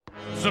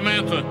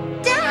Samantha!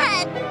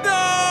 Dad! No!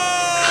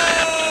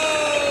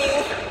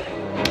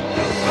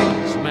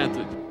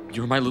 Samantha,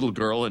 you're my little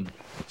girl, and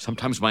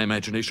sometimes my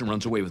imagination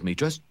runs away with me.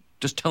 Just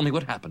tell me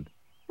what happened.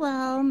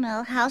 Well,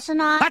 Milhouse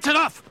and I... That's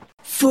enough!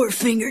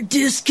 Four-finger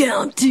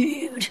discount,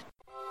 dude.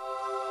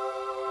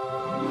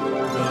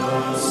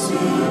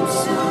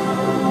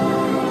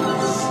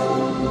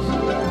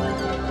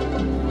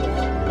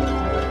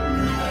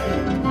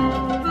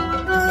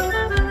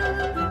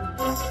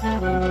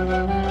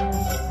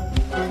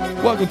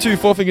 Welcome to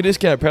Four Finger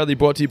Discount, proudly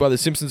brought to you by The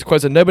Simpsons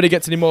Quotes and Nobody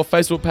Gets Any More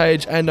Facebook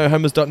page and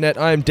NoHomers.net.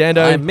 I am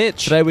Dando. I'm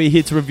Mitch. Today we're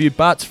here to review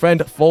Bart's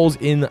Friend Falls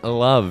in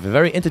Love. A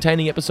very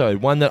entertaining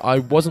episode, one that I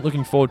wasn't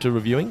looking forward to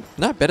reviewing.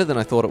 No, better than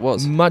I thought it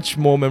was. Much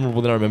more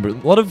memorable than I remember. A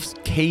lot of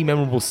key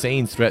memorable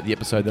scenes throughout the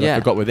episode that I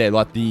forgot were there,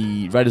 like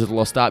the Raiders of the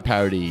Lost Ark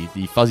parody,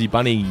 the Fuzzy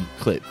Bunny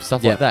clip,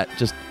 stuff like that.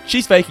 Just,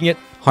 she's faking it.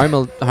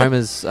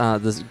 Homer's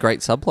there's a great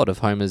subplot of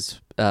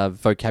Homer's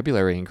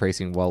vocabulary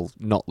increasing while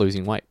not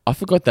losing weight. I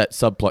forgot that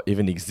subplot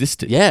even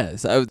existed. Yeah,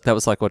 so that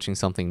was like watching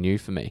something new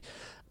for me.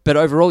 But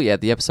overall, yeah,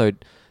 the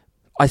episode,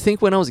 I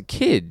think when I was a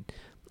kid,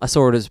 I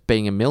saw it as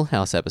being a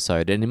Milhouse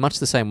episode, and in much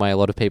the same way a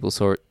lot of people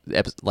saw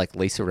it, like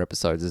Lisa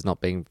episodes, as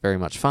not being very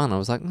much fun. I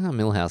was like,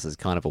 Milhouse is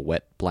kind of a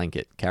wet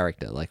blanket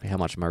character. Like, how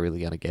much am I really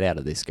going to get out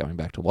of this going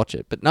back to watch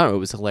it? But no, it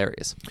was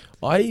hilarious.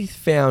 I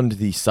found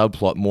the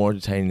subplot more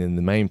entertaining than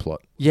the main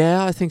plot.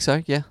 Yeah, I think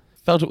so, yeah.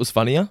 Felt it was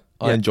funnier.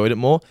 I enjoyed it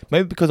more.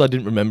 Maybe because I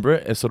didn't remember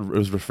it. It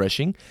was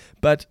refreshing.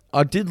 But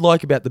I did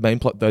like about the main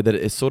plot though that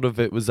it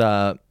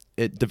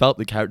developed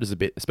the characters a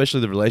bit, especially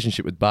the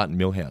relationship with Bart and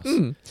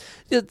Milhouse.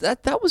 Yeah,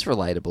 that was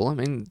relatable. I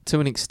mean, to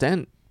an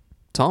extent,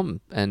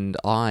 Tom and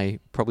I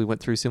probably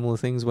went through similar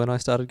things when I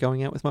started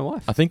going out with my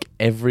wife. I think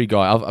every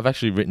guy, I've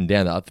actually written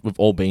down that we've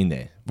all been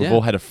there. We've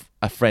all had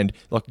a friend,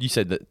 like you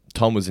said that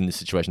Tom was in this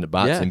situation that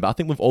Bart's in, but I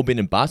think we've all been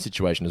in Bart's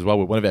situation as well,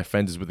 where one of our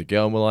friends is with a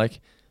girl and we're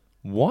like,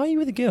 why are you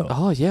with a girl?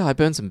 Oh, yeah, I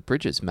burned some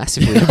bridges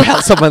massively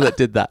about someone that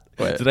did that.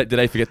 Did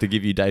they forget to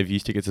give you Dave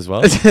Hughes tickets as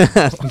well?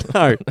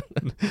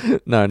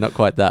 No, not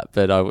quite that.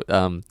 But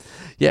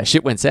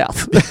shit went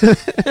south.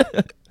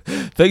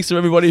 Thanks to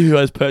everybody who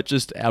has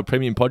purchased our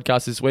premium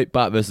podcast this week,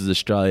 Bart vs.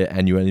 Australia,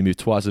 and You Only Move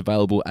Twice,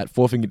 available at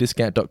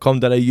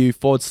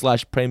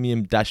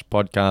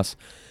fourfingerdiscount.com.au/premium-podcast.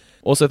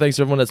 Also, thanks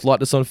to everyone that's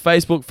liked us on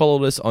Facebook,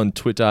 followed us on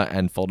Twitter,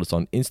 and followed us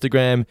on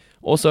Instagram.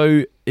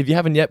 Also, if you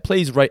haven't yet,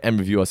 please rate and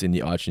review us in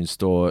the iTunes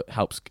store.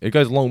 It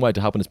goes a long way to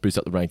helping us boost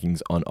up the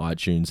rankings on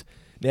iTunes.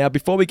 Now,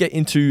 before we get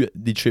into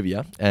the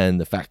trivia and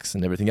the facts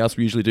and everything else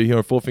we usually do here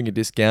on Four Finger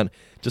Discount,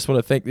 just want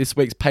to thank this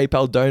week's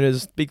PayPal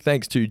donors. Big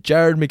thanks to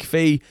Jared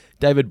McPhee,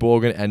 David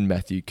Borgen, and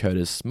Matthew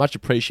Curtis. Much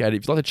appreciated.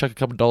 If you'd like to chuck a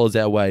couple of dollars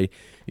our way,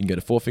 you can go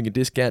to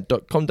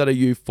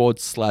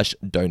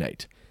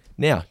fourfingerdiscount.com.au/donate.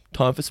 Now,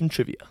 time for some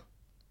trivia.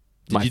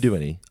 Did you do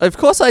any? Of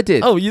course I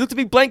did. Oh, you looked at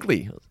me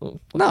blankly.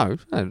 No,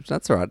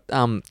 that's all right.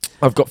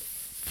 I've got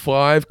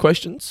 5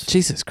 questions.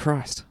 Jesus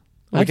Christ.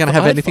 Are we going to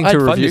have anything to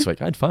review? I had fun this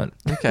week. I had fun.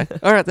 Okay.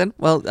 All right, then.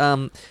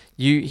 Well,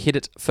 you hit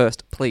it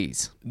first,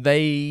 please.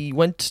 They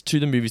went to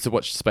the movies to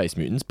watch Space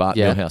Mutants, Bart,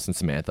 Milhouse, and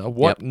Samantha.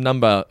 What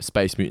number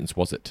Space Mutants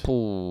was it?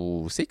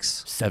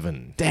 6?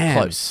 7. Damn.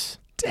 Close.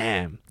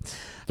 Damn.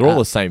 They're all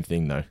the same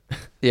thing, though.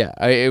 Yeah,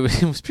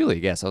 it was purely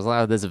a guess. I was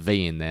like, there's a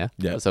V in there.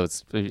 Yeah. So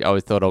I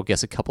always thought I'll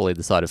guess a couple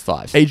either side of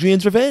 5.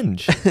 Adrian's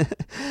Revenge.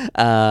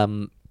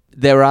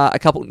 There are a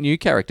couple new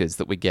characters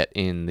that we get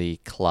in the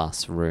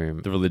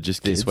classroom. The religious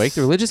kids. This week.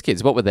 The religious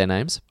kids. What were their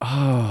names?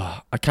 Oh,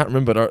 I can't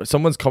remember.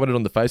 Someone's commented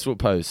on the Facebook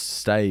post.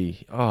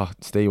 Steve,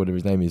 whatever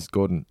his name is,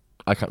 Gordon.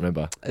 I can't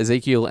remember.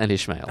 Ezekiel and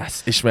Ishmael.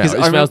 That's Ishmael.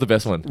 Ishmael's the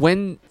best one.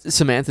 When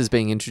Samantha's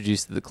being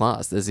introduced to the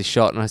class, there's this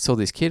shot, and I saw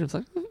this kid. I was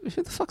like,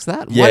 who the fuck's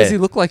that? Why does he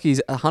look like he's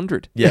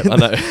 100? Yeah, I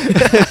know.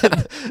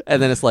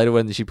 And then it's later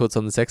when she puts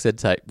on the sex ed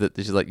tape that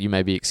she's like, you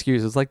may be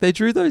excused. It's like, they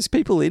drew those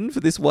people in for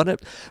this one.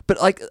 But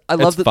like, I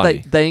love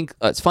that they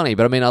it's funny,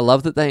 but I mean, I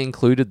love that they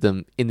included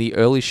them in the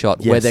early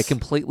shot where they're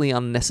completely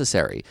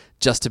unnecessary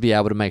just to be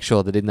able to make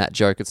sure that in that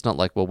joke, it's not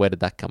like, well, where did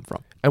that come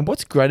from? And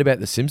what's great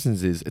about The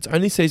Simpsons is it's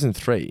only season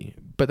 3,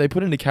 but they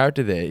put in a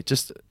character there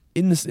just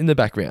in the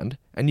background,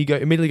 and you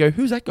immediately go,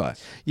 who's that guy?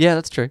 Yeah,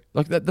 that's true.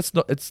 Like that's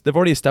not. They've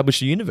already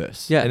established a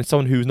universe. Yeah, and it's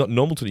someone who's not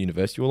normal to the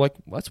universe. You're like,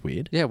 well, that's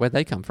weird. Yeah, where'd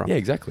they come from? Yeah,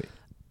 exactly.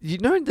 You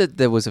know that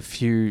there was a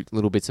few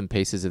little bits and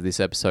pieces of this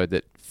episode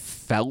that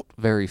felt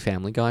very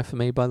Family Guy for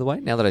me, by the way.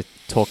 Now that I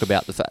talk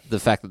about the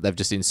fact that they've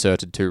just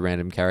inserted 2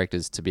 random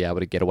characters to be able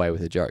to get away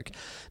with a joke,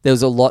 there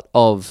was a lot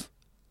of,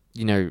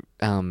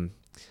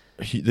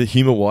 the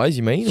humour-wise,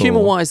 you mean?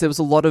 Humour-wise, there was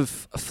a lot of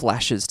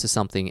flashes to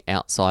something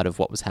outside of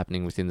what was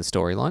happening within the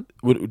storyline.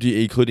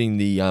 Including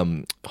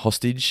the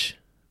hostage?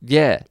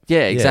 Yeah,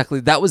 exactly.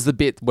 That was the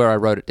bit where I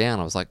wrote it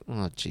down. I was like,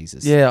 oh,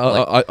 Jesus.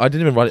 Yeah, I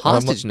didn't even write it.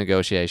 Hostage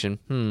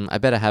negotiation. I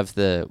better have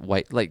the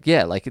wait.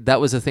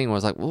 That was the thing where I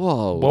was like,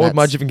 whoa. Why would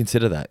Marge even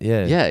consider that?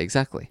 Yeah. Yeah,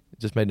 exactly. It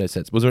just made no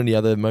sense. Was there any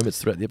other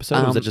moments throughout the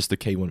episode, or was that just the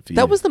key one for you?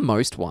 That was the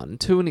most one.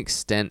 To an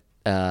extent,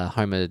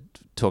 Homer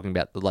talking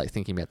about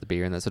thinking about the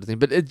beer and that sort of thing.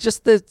 But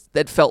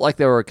it felt like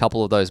there were a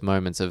couple of those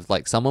moments of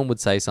like someone would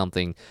say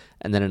something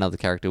and then another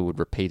character would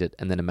repeat it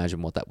and then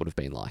imagine what that would have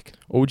been like.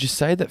 Or would you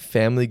say that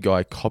Family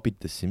Guy copied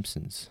The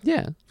Simpsons?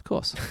 Yeah, of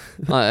course.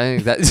 I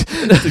think that's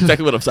That's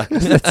exactly what I'm saying.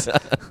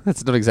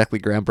 that's not exactly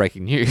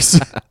groundbreaking news.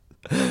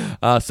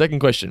 Second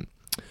question.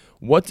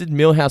 What did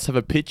Milhouse have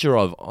a picture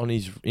of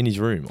in his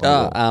room? on the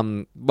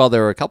wall? Well,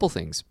 there were a couple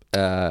things.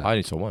 I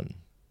only saw one.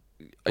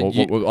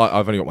 you-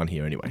 I've only got one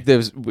here anyway.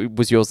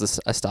 Was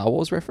yours a Star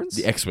Wars reference?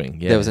 The X-Wing,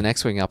 yeah. There was an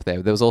X-Wing up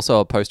there. There was also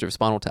a poster of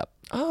Spinal Tap.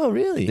 Oh,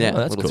 really? Yeah, Oh,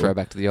 that's little cool.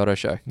 throwback to the Auto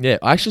Show. Yeah,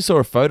 I actually saw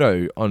a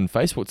photo on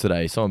Facebook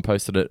today. Someone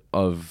posted it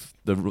of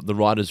the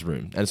writer's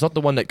room. And it's not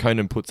the one that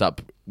Conan puts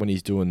up when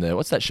he's doing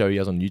what's that show he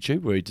has on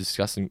YouTube where he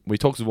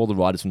talks with all the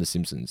writers from The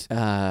Simpsons?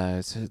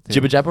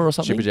 Jibber Jabber or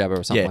something? Jibber Jabber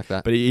or something like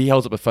that. But he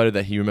holds up a photo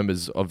that he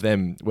remembers of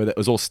them where it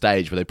was all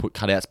staged, where they put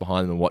cutouts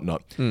behind them and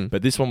whatnot.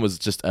 But this one was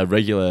just a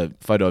regular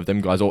photo of them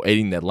guys all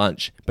eating their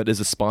lunch. But there's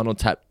a Spinal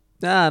Tap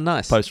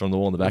Nice. poster on the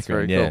wall in the That's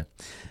background. very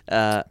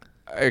cool.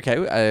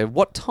 Okay,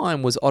 what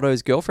time was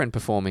Otto's girlfriend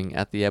performing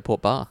at the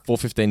airport bar?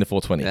 4:15 to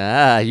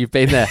 4:20. You've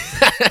been there.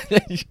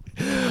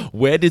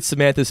 Where did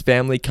Samantha's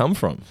family come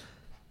from?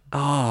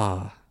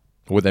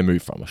 Where they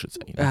moved from, I should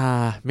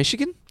say.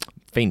 Michigan?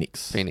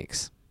 Phoenix.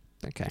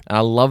 Okay. And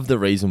I love the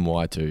reason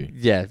why too.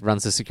 Yeah,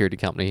 runs a security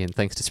company, and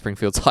thanks to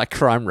Springfield's high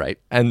crime rate.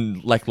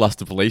 And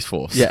lackluster police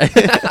force. Yeah.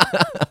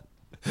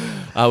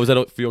 Was that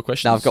all for your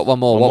question? Now I've got one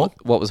more.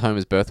 What was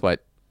Homer's birth weight?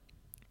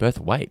 Birth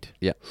weight?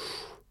 Yeah.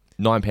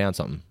 9 pounds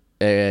something.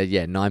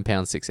 9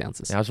 pounds 6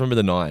 ounces. Yeah, I just remember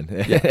the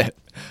 9.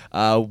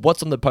 Yeah.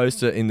 What's on the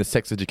poster in the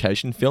sex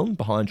education film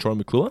behind Troy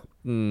McClure?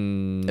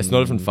 It's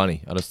not even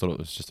funny. I just thought it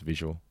was just a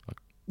visual.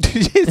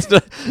 It's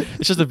not-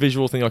 It's just a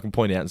visual thing I can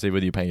point out and see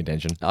whether you're paying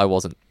attention. I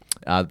wasn't.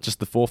 Just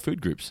the 4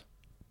 food groups.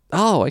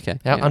 Oh, okay.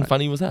 How Yeah, right.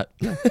 unfunny was that?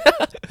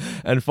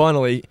 And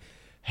finally,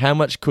 how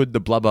much could the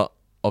blubber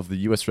of the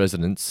US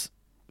residents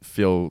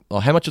fill,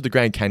 or how much of the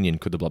Grand Canyon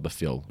could the blubber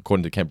fill,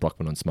 according to Kent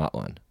Brockman on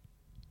Smartline?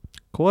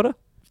 Quarter?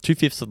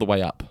 2/5 of the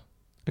way up.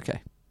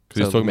 Okay. Because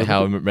he was talking about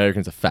how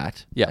Americans are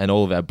fat, Yeah. and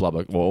all of their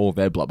blubber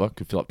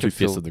could fill up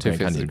 2/5 of the Grand Two-fifths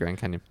Canyon. of the Grand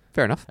Canyon.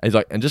 Fair enough. And he's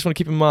like, and just want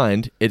to keep in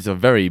mind, it's a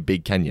very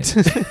big canyon.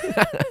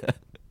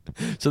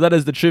 So that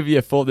is the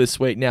trivia for this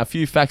week. Now, a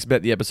few facts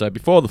about the episode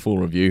before the full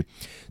review.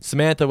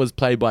 Samantha was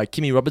played by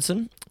Kimmy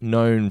Robertson,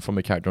 known from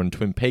a character on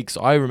Twin Peaks.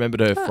 I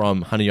remembered her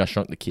from Honey, I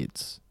Shrunk the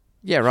Kids.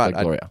 Yeah, right.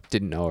 Like Gloria. I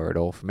didn't know her at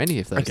all from any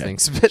of those Okay.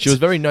 things. But She was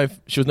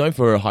known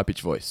for her high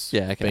pitched voice.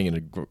 Yeah, okay. Being a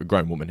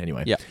grown woman,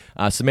 anyway.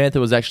 Yeah. Samantha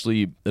was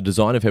actually the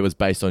design of her was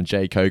based on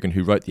Jay Kogan,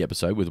 who wrote the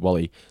episode with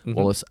Wally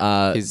Wallace.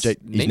 His His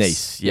niece?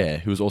 niece, yeah,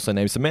 who was also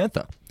named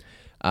Samantha.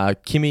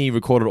 Kimmy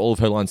recorded all of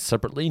her lines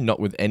separately, not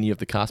with any of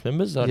the cast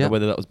members. I don't Yeah. know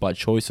whether that was by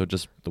choice or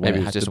just the way maybe it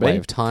it was had just to a way be.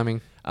 of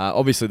timing.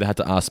 Obviously, they had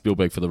to ask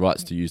Spielberg for the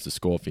rights to use the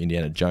score for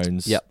Indiana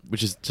Jones. Yep.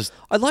 Which is just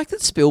I like that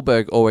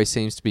Spielberg always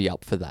seems to be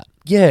up for that.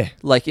 yeah.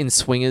 Like in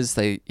Swingers,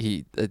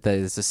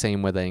 there's a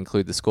scene where they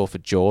include the score for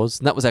Jaws,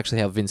 and that was actually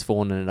how Vince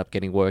Vaughn ended up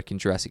getting work in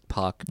Jurassic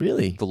Park: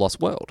 Really? The Lost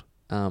World.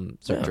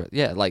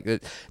 Like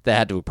they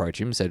had to approach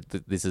him, said,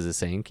 "This is a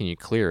scene. Can you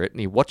clear it?" And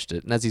he watched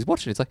it, and as he's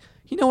watching it, he's like,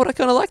 "You know what? I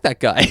kind of like that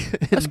guy."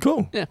 That's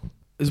cool. Yeah,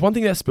 There's one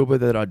thing about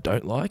Spielberg that I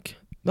don't like.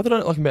 Not that I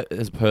don't like him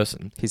as a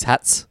person. his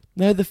hats.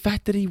 No, the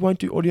fact that he won't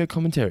do audio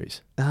commentaries.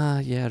 Yeah,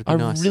 it'd be I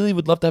nice. really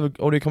would love to have an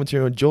audio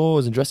commentary on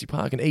Jaws and Jurassic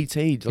Park and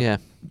E.T. Like, Yeah.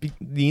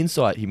 The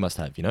insight he must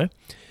have, you know?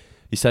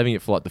 He's saving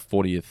it for like the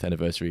 40th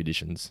anniversary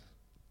editions.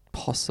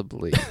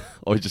 Possibly.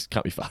 Or he just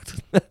can't be fucked.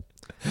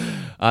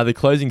 The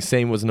closing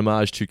scene was an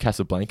homage to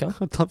Casablanca.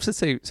 I'd love to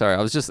see. Sorry,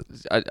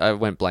 I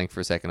went blank for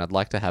a second. I'd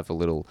like to have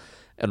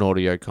an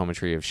audio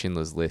commentary of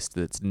Schindler's List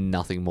that's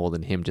nothing more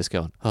than him just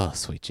going, "Oh,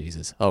 sweet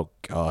Jesus. Oh,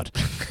 God.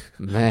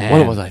 Man.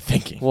 What was I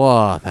thinking?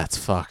 Whoa, that's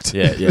fucked."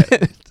 Yeah, yeah.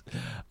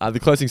 The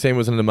closing scene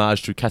was an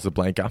homage to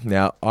Casablanca.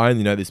 Now, I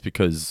only know this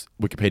because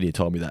Wikipedia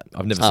told me that.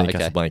 I've never seen okay.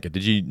 Casablanca.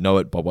 Did you know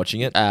it by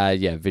watching it?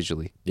 Yeah,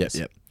 visually. Yep,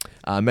 yep.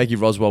 Maggie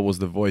Roswell was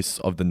the voice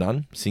of the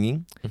nun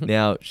singing.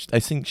 Now, she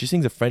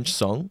sings a French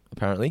song,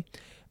 apparently,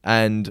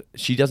 and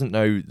she doesn't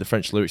know the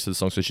French lyrics to the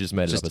song, so she just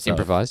made it up Just herself.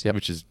 improvised, yep.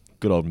 Which is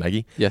good old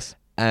Maggie. Yes.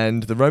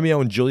 And the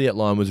Romeo and Juliet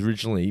line was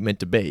originally meant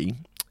to be,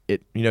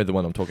 you know the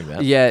one I'm talking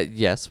about? Yeah,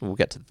 yes. We'll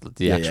get to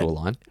the Yeah, actual yeah.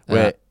 line.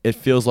 Where it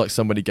feels like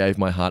somebody gave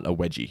my heart a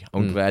wedgie.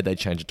 I'm glad they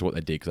changed it to what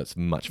they did because that's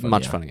much funnier.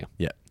 Much funnier.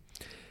 Yeah.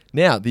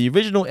 Now, the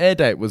original air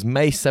date was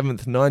May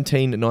 7th,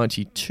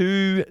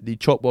 1992. The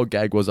chalkboard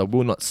gag was I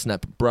will not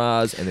snap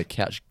bras and the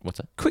couch... What's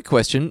that? Quick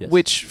question. Yes.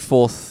 Which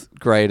fourth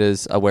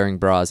graders are wearing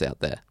bras out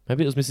there?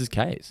 Maybe it was Mrs.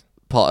 K's.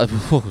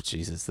 Oh,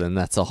 Jesus. Then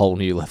that's a whole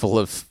new level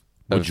of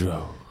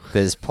Woodrow.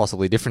 There's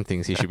possibly different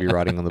things he should be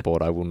writing on the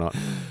board. I will not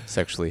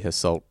sexually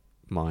assault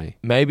my...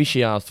 Maybe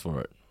she asked for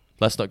it.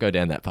 Let's not go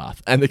down that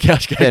path. And the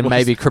couch gag Then was...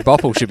 maybe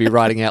Krabappel should be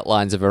writing out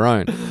lines of her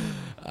own.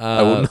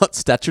 I will not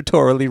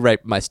statutorily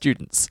rape my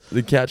students.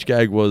 The couch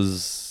gag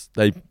was...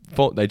 They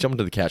jump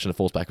onto the couch and it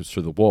falls backwards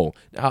through the wall.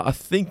 Now, I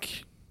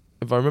think,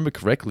 if I remember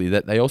correctly,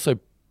 that they also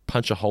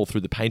punch a hole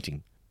through the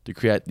painting to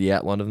create the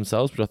outline of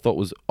themselves, which I thought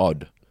was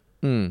odd.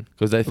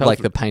 because they felt Like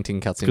the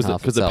painting cuts in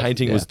half because the itself.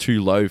 painting Yeah. was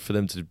too low for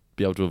them to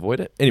be able to avoid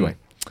it. Anyway,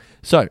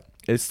 so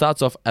it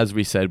starts off, as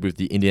we said, with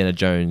the Indiana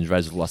Jones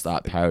Raiders of the Lost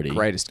Ark parody.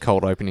 greatest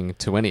cold opening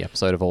to any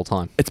episode of all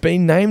time. It's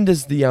been named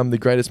as the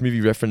greatest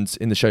movie reference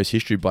in the show's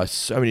history by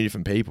so many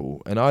different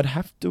people, and I'd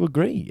have to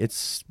agree.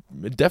 It's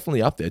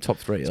definitely up there, top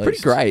 3. It's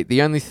pretty great.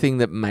 The only thing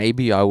that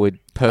maybe I would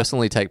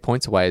personally take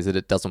points away is that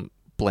it doesn't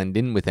blend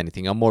in with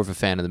anything. I'm more of a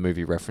fan of the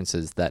movie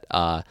references that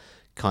are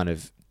kind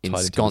of into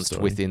the ensconced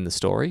story. within the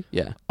story.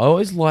 Yeah. I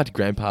always liked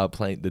Grandpa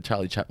playing the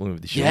Charlie Chaplin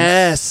with the shoes.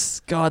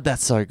 Yes. God,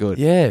 that's so good.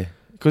 Yeah.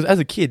 Because as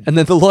a kid... And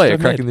then the lawyer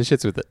Go cracking ahead. the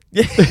shits with it.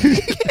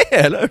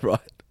 Yeah, I know, right?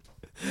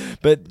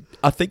 But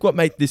I think what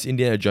made this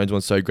Indiana Jones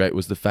one so great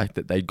was the fact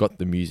that they got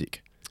the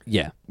music.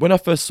 Yeah. When I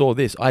first saw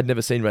this, I had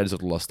never seen Raiders of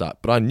the Lost Ark,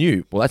 but I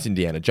knew, well, that's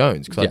Indiana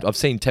Jones, because Yeah. I've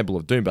seen Temple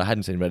of Doom, but I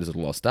hadn't seen Raiders of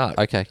the Lost Ark.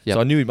 Okay, yep.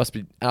 So I knew it must be...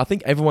 And I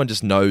think everyone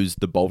just knows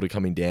the boulder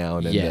coming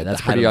down. And Yeah, the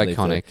that's hat pretty underneath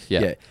iconic. it.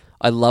 Yeah.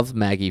 I love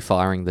Maggie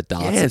firing the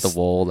darts Yes. at the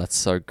wall. That's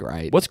so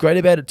great. What's great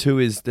about it too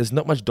is there's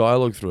not much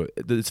dialogue through it.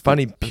 It's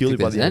funny purely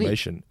by there's the any.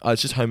 animation.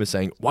 It's just Homer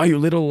saying, "Why are you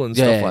little?" and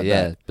yeah, stuff like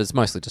yeah. that. But it's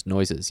mostly just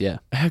noises. Yeah.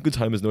 How good's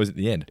Homer's noise at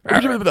the end? But I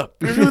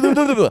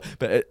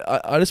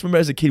just remember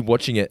as a kid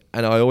watching it,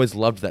 and I always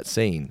loved that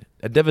scene.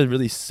 I'd never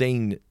really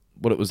seen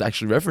what it was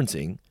actually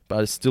referencing, but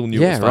I still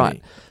knew it was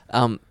funny.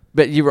 Right.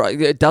 But you're right.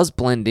 It does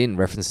blend in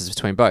references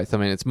between both. I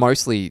mean, it's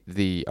mostly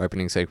the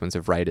opening sequence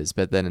of Raiders,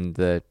 but then in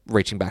the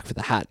reaching back for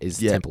the hat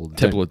is Yeah, Temple of Doom.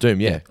 Temple of Doom.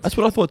 Yeah, that's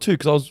what I thought too.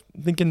 Because I was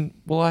thinking,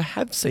 well, I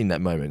have seen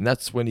that moment. And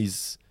that's when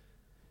he's.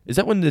 Is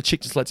that when the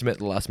chick just lets him out at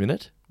the last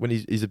minute when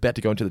he's about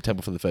to go into the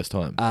temple for the first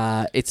time?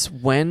 It's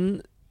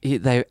when they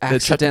trapped in that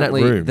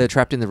accidentally room. they're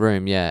trapped in the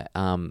room. Yeah.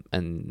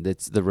 And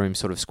it's the room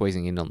sort of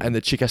squeezing in on them. And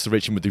the chick has to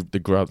reach him with the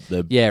grub.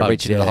 The Yeah, bugs.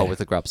 reaching in the hole with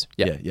the grubs.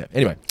 Yeah. Yeah.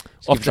 Anyway,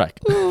 off track.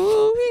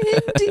 Ooh,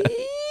 indeed.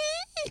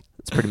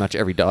 It's pretty much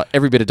every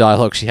bit of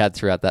dialogue she had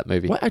throughout that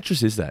movie. What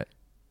actress is that?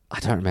 I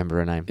don't remember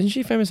her name. Isn't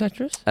she a famous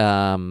actress?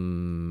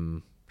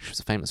 She was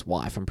a famous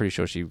wife. I'm pretty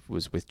sure she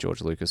was with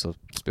George Lucas or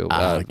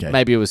Spielberg. Okay.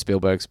 Maybe it was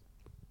Spielberg's.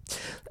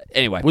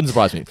 Anyway, Wouldn't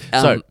surprise me.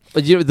 but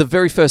the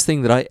very first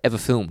thing that I ever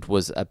filmed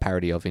was a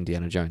parody of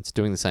Indiana Jones,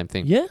 doing the same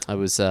thing. Yeah? I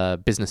was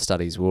business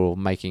studies. We were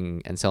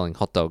making and selling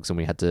hot dogs, and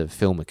we had to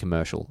film a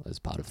commercial as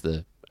part of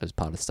the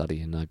study.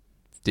 And I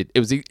did. It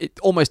was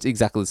almost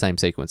exactly the same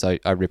sequence. I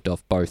ripped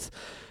off both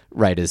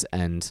Raiders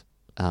and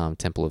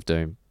Temple of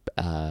Doom,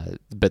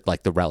 but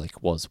like the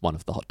relic was one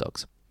of the hot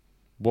dogs.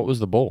 What was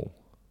the ball?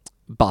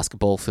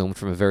 Basketball filmed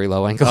from a very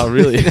low angle. Oh,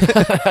 really?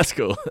 That's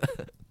cool.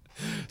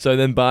 So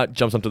then Bart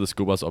jumps onto the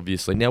school bus,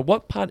 obviously. Now,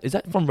 what part is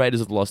that from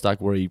Raiders of the Lost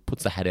Ark where he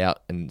puts the hat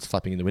out and is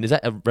flapping in the wind? Is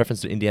that a reference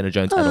to Indiana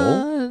Jones at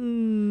all?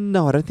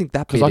 No, I don't think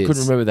that. Because I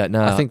couldn't remember that.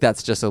 No, I think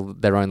that's just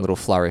their own little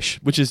flourish.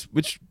 which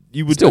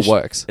you would Still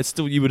works. It's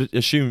still you would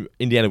assume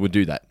Indiana would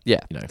do that. Yeah,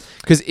 you know.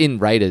 because in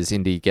Raiders,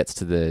 Indy gets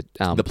to the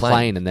plane.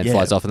 plane and then Yeah.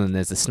 flies off, and then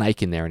there's a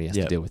snake in there, and he has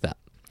Yeah. to deal with that.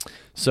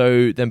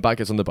 So then Bart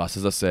gets on the bus,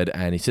 as I said,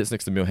 and he sits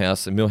next to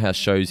Milhouse, and Milhouse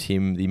shows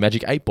him the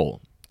magic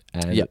 8-ball.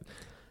 And Yep.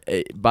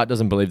 Bart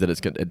doesn't believe that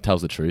it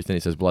tells the truth, and he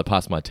says, "Well, I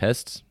passed my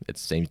tests. It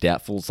seems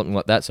doubtful," something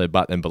like that. So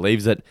Bart then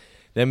believes it.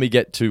 Then we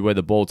get to where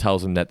the ball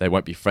tells him that they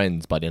won't be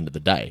friends by the end of the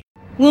day.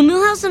 Will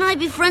Milhouse and I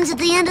be friends at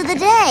the end of the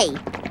day?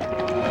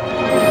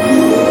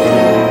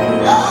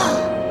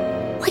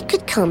 What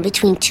could come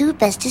between two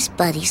bestest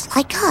buddies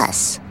like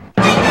us?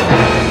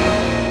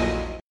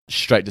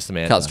 Straight to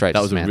Samantha. Cut straight That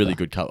to was a Samantha. really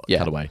good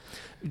cutaway.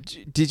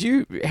 Did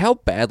you? How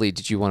badly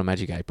did you want a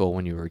magic 8-ball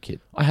when you were a kid?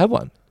 I had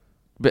one.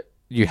 But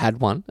you had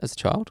one as a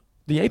child.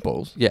 The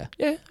 8-balls? Yeah.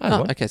 Yeah, I had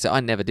one. Okay, so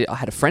I never did. I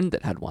had a friend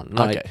that had one. And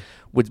Okay. I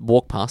would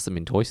walk past them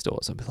in toy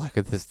stores and be like,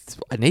 I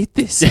need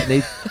this.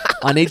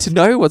 I need to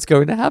know what's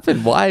going to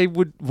happen. Why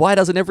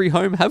doesn't every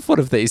home have one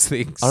of these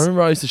things? I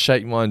remember I used to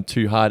shake mine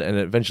too hard and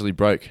it eventually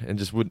broke and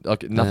just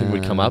nothing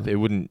would come up. It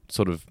wouldn't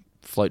sort of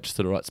float just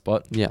to the right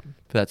spot. Yeah.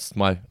 That's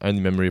my only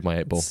memory of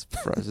my 8-ball.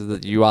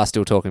 You are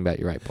still talking about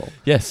your 8-ball.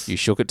 Yes. You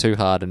shook it too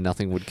hard and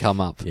nothing would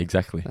come up.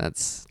 Exactly.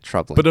 That's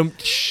troubling.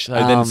 But so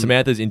then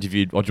Samantha's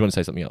interviewed. Or do you want to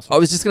say something else? I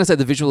was just going to say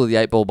the visual of the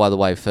 8-ball, by the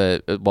way, for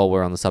while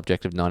we're on the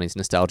subject of 90s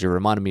nostalgia,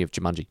 reminded me of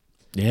Jumanji.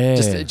 Yeah.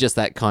 Just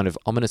that kind of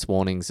ominous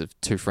warnings of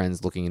two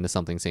friends looking into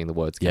something, seeing the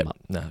words come up.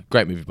 No,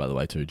 great movie, by the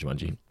way, too,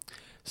 Jumanji.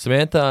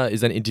 Samantha is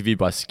then interviewed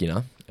by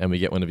Skinner, and we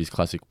get one of his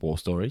classic war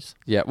stories.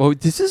 Yeah, well,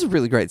 this is a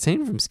really great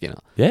scene from Skinner.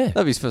 Yeah.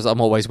 That'd be first.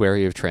 I'm always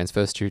wary of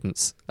transfer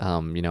students.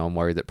 I'm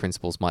worried that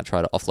principals might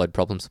try to offload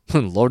problems.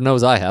 Lord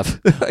knows I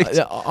have.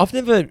 I've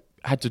never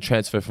had to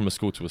transfer from a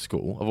school to a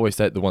school. I've always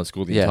stayed at the one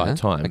school the entire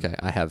time. Okay,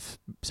 I have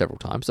several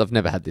times. I've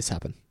never had this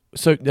happen.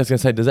 So I was going to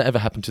say, does that ever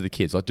happen to the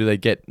kids? Like, do they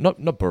get, not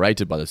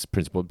berated by this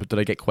principal, but do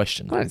they get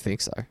questioned? I don't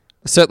think so. I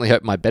certainly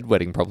hope my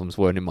bedwetting problems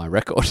weren't in my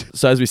record.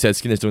 So as we said,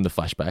 Skinner's doing the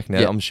flashback. Now,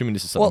 Yeah. I'm assuming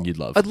this is something you'd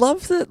love. I'd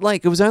love that,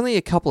 it was only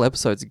a couple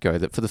episodes ago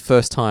that for the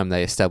first time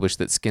they established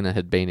that Skinner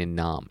had been in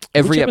Nam.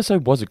 Which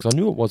episode was it? Because I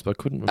knew it was, but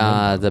I couldn't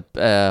remember.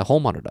 The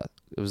Hall Monitor.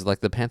 It was like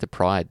the Panther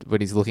Pride,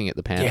 when he's looking at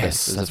the Panther.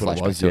 Yes, There's that's a what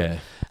it flashback was, to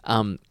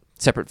yeah.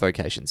 Separate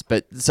vocations.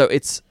 But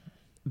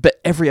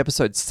every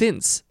episode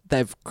since,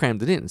 they've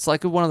crammed it in. It's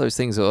like one of those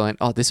things where like,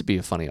 oh, this would be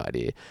a funny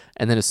idea.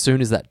 And then as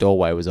soon as that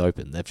doorway was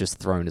open, they've just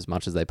thrown as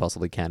much as they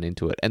possibly can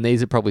into it. And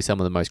these are probably some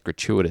of the most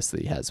gratuitous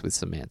that he has with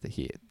Samantha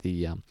here.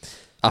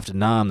 After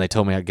Nam, they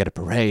told me I'd get a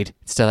parade.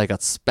 Instead, I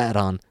got spat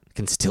on. I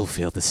can still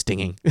feel the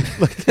stinging.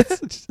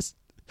 It's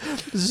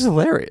just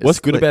hilarious. What's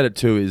good about it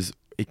too is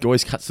it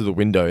always cuts to the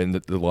window and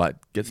the light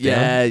gets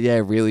down.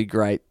 Yeah, really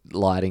great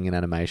lighting and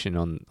animation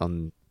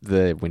on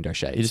the window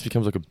shades. He just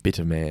becomes like a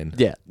bitter man.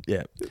 Yeah.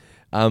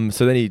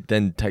 So then he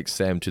takes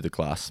Sam to the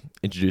class,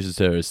 introduces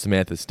her as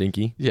Samantha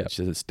Stinky. Yeah. She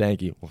says it's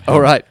Stanky.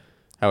 All right.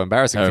 How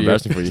embarrassing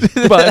for you.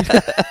 Goodbye.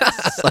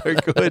 So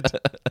good.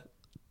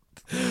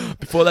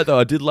 Before that, though,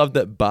 I did love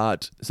that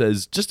Bart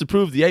says, just to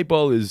prove the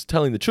 8-ball is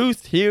telling the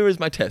truth, here is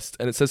my test.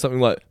 And it says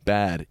something like,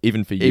 bad,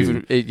 even for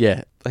you.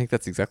 Yeah, I think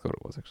that's exactly what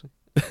it was, actually.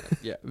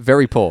 Yeah,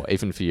 very poor,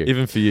 even for you.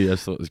 Even for you, I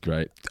thought it was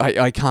great.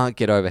 I can't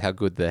get over how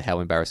good the how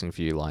embarrassing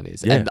for you line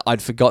is. Yeah. And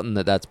I'd forgotten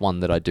that that's one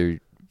that I do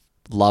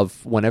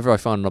love whenever I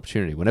find an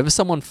opportunity. Whenever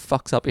someone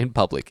fucks up in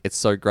public, it's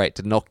so great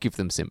to not give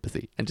them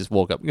sympathy and just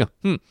walk up and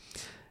go,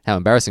 how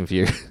embarrassing for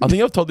you. I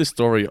think I've told this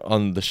story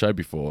on the show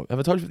before. Have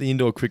I told you the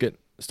indoor cricket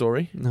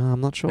story? No,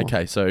 I'm not sure.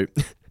 Okay, so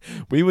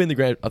we were in the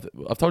grand...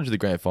 I've told you the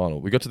grand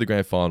final. We got to the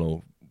grand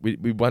final. We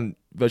won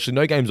virtually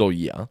no games all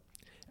year.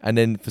 And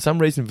then for some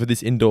reason for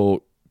this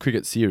indoor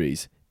cricket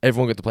series,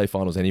 everyone got to play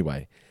finals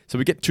anyway. So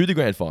we get to the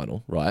grand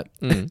final, right?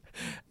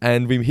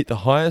 And we hit the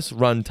highest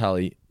run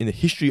tally in the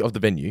history of the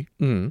venue.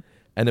 And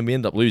then we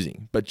end up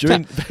losing. But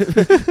during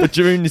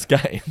this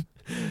game,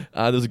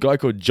 there was a guy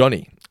called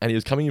Johnny, and he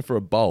was coming in for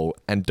a bowl.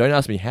 And don't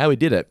ask me how he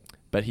did it,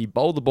 but he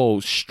bowled the ball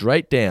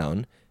straight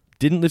down,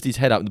 didn't lift his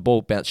head up, and the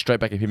ball bounced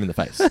straight back at him in the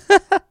face.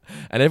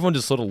 And everyone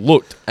just sort of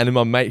looked, and then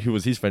my mate, who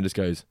was his friend, just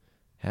goes,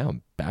 how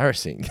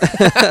embarrassing.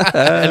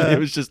 And he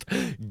was just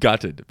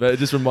gutted. But it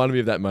just reminded me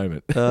of that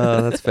moment.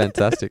 Oh, that's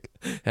fantastic.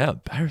 How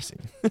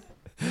embarrassing.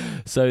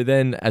 So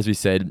then, as we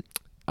said,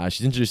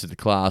 she's introduced to the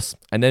class,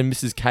 and then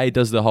Mrs. K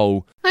does the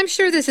whole... I'm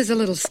sure this is a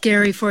little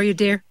scary for you,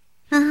 dear.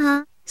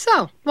 Uh-huh.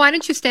 So, why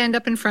don't you stand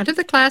up in front of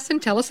the class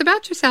and tell us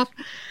about yourself?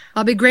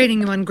 I'll be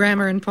grading you on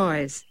grammar and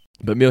poise.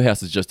 But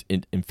Milhouse is just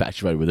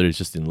infatuated with her. He's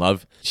just in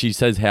love. She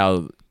says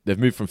how they've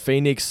moved from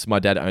Phoenix. My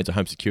dad owns a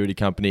home security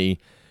company.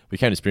 We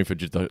came to Springfield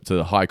due to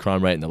the high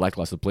crime rate and the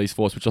lackluster police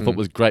force, which I thought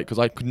was great because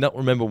I could not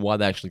remember why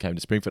they actually came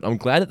to Springfield. I'm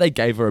glad that they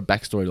gave her a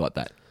backstory like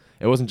that.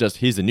 It wasn't just,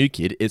 here's a new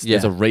kid.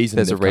 There's a reason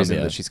There's a reason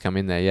that she's come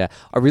in there, yeah.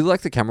 I really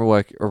like the camera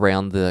work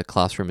around the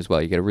classroom as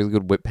well. You get a really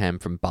good whip pan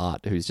from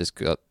Bart, who's just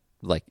got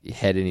like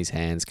head in his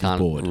hands,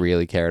 can't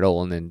really care at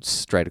all, and then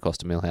straight across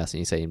to Milhouse, and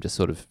you see him just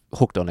sort of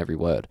hooked on every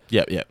word.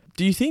 Yeah.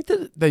 Do you think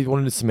that they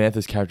wanted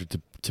Samantha's character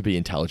to be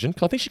intelligent?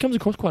 Because I think she comes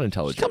across quite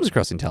intelligent. She comes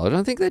across intelligent.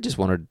 I think they just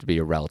wanted her to be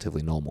a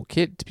relatively normal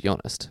kid, to be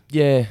honest.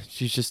 Yeah,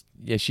 she's just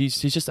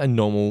a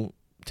normal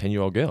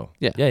 10-year-old girl.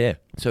 Yeah.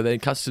 So then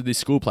it cuts to this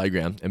school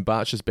playground, and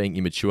Bart's just being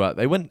immature.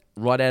 They went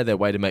right out of their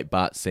way to make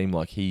Bart seem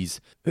like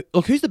he's...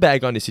 Look, who's the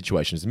bad guy in this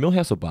situation? Is it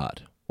Milhouse or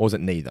Bart? Or is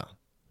it neither?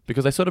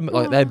 Because they sort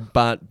of they had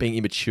Bart being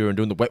immature and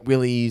doing the wet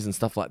willies and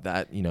stuff like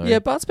that, you know. Yeah,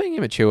 Bart's being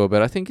immature,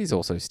 but I think he's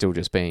also still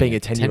just being a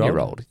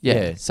 10-year-old.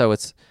 Yeah. So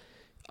it's...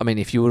 I mean,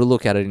 if you were to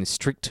look at it in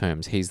strict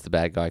terms, he's the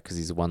bad guy because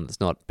he's the one that's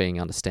not being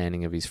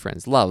understanding of his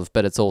friend's love,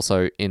 but it's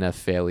also in a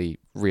fairly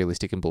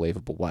realistic and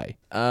believable way.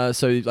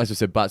 So, like I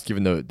said, Bart's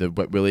given the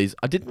wet willies.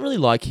 I didn't really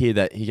like here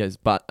that he goes,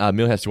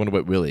 Milhouse, do you want a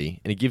wet willy?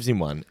 And he gives him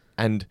one.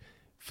 And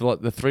for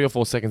like the 3 or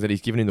 4 seconds that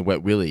he's given him the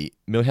wet willy,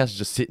 Milhouse is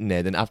just sitting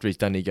there. Then after he's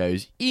done, he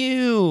goes,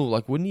 ew.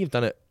 Like, wouldn't he have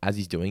done it as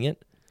he's doing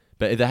it?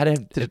 But if they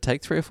had Did it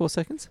take 3 or 4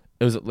 seconds?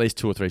 It was at least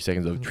 2 or 3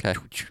 seconds of... Okay.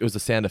 It was a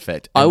sound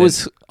effect. I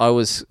was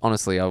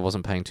honestly, I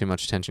wasn't paying too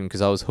much attention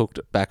because I was hooked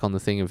back on the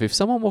thing of if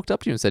someone walked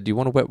up to you and said, do you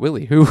want a wet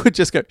willy? Who would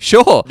just go,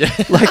 sure.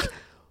 Like,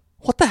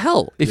 what the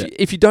hell?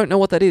 If you don't know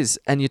what that is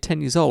and you're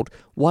 10 years old,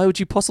 why would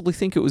you possibly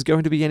think it was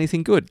going to be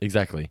anything good?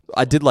 Exactly.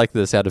 I did like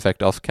the sound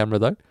effect off camera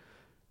though.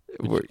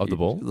 Of the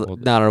ball?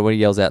 No, when he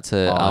yells out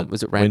to,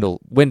 was it Randall?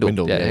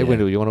 Wendell. Yeah, hey,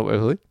 Wendell, you want a wet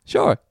willy?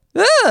 Sure.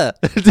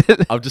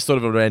 I've just thought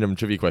of a random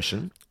trivia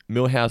question.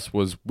 Milhouse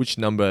was which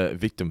number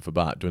victim for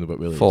Bart doing the wet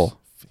willies? 4.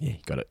 Yeah,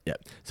 got it. Yeah.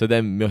 So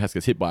then Milhouse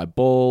gets hit by a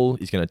ball.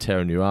 He's going to tear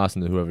a new ass,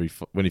 and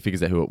when he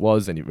figures out who it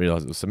was, and he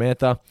realizes it was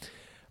Samantha.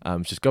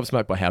 She's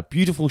gobsmacked by how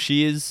beautiful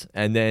she is,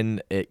 and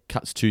then it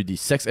cuts to the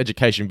sex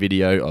education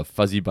video of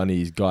Fuzzy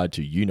Bunny's Guide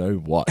to You Know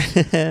What.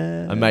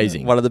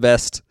 Amazing. One of the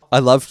best. I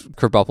loved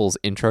Krabappel's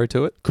intro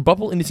to it.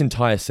 Krabappel in this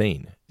entire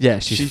scene. Yeah,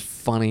 she's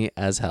funny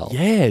as hell.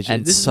 Yeah.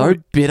 And so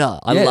bitter.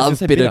 I love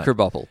bitter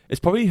Krabappel. It's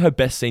probably her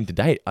best scene to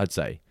date, I'd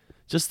say.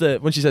 Just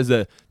when she says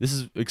this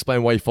is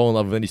explain why you fall in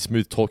love with any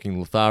smooth talking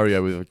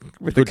Lothario with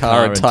a good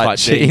car and tight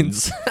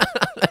jeans.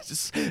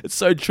 It's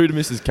so true to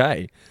Mrs.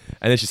 K.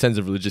 And then she sends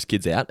the religious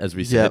kids out, as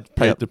we said,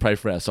 to pray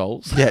for our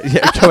souls. Yeah,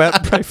 go out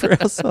and pray for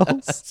our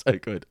souls. So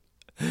good.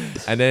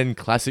 And then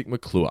classic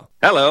McClure.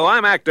 Hello,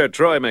 I'm actor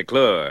Troy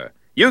McClure.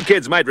 You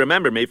kids might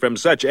remember me from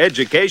such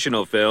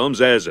educational films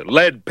as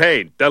Lead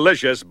Paint,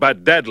 Delicious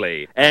but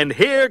Deadly, and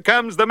Here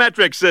Comes the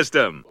Metric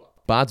System.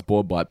 Bart's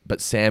bored by it, but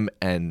Sam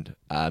and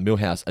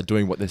Milhouse are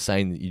doing what they're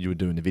saying that you would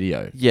do in the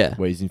video. Yeah.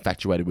 Where he's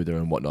infatuated with her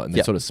and whatnot, and they're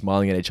Yep. sort of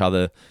smiling at each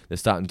other. They're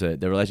starting to,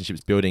 their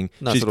relationship's building.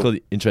 Nice She's little-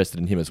 clearly interested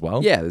in him as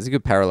well. Yeah, there's a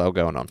good parallel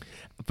going on.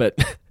 But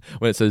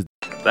when it says,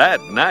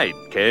 That night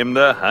came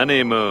the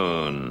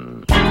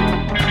honeymoon.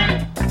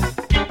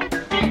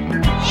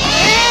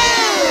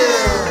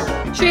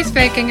 She's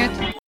faking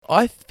it.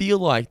 I feel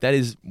like that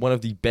is one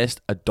of the best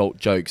adult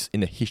jokes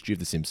in the history of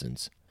The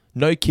Simpsons.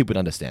 No kid would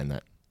understand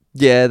that.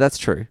 Yeah, that's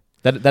true.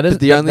 That is But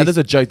the that only- is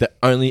a joke that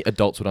only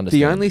adults would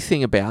understand. The only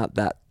thing about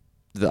that,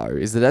 though,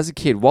 is that as a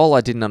kid, while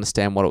I didn't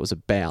understand what it was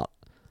about,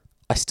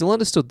 I still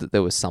understood that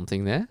there was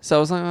something there. So I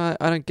was like,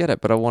 I don't get it,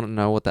 but I want to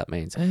know what that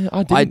means.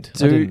 I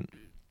didn't.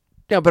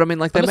 Yeah, but I mean,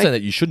 like, I'm not saying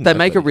that you shouldn't. they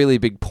make a but- really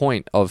big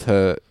point of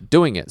her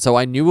doing it. So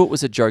I knew it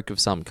was a joke of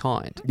some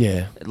kind.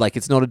 Yeah. Like,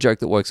 it's not a joke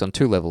that works on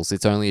two levels.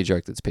 It's only a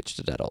joke that's pitched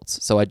at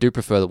adults. So I do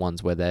prefer the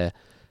ones where they're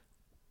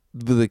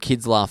the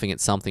kids laughing at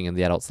something and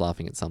the adults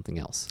laughing at something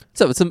else.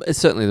 So it's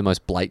certainly the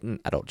most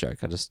blatant adult joke.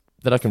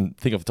 That I can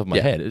think off the top of my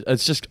Yeah. head.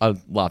 It's just, I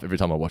laugh every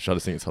time I watch it. I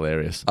just think it's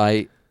hilarious.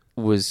 I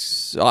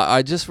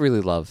just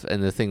really love,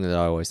 and the thing that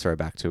I always throw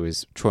back to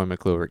is Troy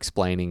McClure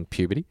explaining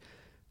puberty.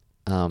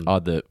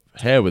 The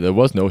hair where there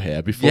was no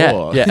hair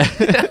before. Yeah.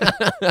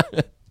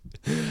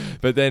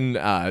 But then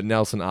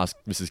Nelson asked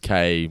Mrs.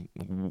 K,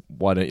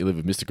 why don't you live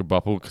with Mr.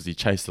 Krabappel? Because he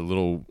chased a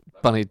little,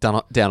 Bunny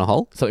down a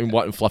hole. something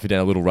white and fluffy down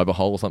a little rubber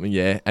hole or something,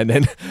 yeah. And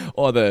then,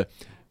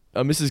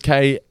 Mrs.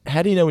 K,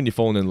 how do you know when you're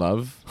falling in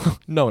love?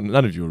 None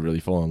of you will really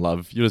fall in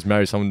love. You just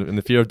marry someone in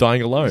the fear of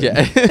dying alone.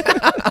 Yeah.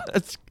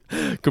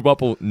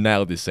 Krabappel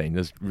nailed this scene.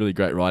 That's really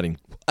great writing.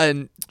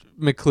 And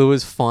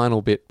McClure's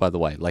final bit, by the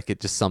way, like, it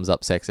just sums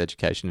up sex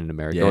education in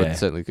America. Yeah. Or it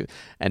certainly could.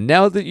 And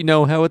now that you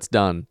know how it's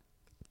done,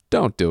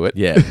 don't do it.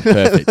 Yeah,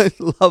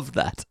 perfect. I love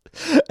that.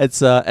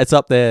 It's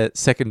up there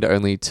second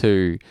only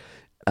to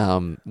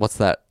what's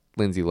that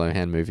Lindsay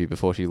Lohan movie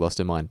before she lost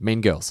her mind?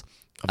 Mean Girls.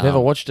 I've never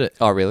watched it.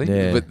 Oh, really?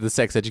 Yeah. But the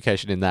sex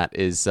education in that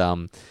is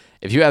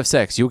if you have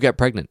sex, you'll get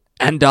pregnant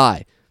and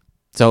die.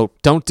 So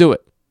don't do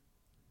it.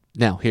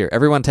 Now, here,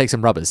 everyone take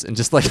some rubbers and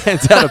just, like,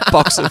 hands out a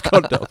box of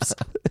condoms.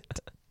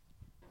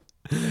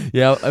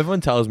 Yeah, everyone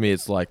tells me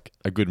it's like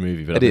a good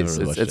movie, but It I've never is.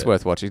 really watched It's it.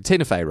 worth watching.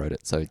 Tina Fey wrote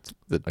it, so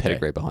the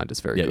pedigree behind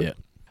it's very good. Yeah.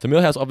 So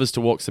Milhouse offers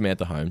to walk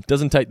Samantha home,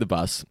 doesn't take the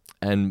bus,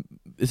 and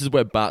this is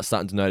where Bart's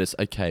starting to notice,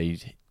 okay,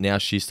 now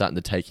she's starting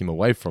to take him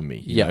away from me,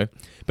 you Yeah. know?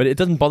 But it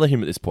doesn't bother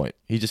him at this point.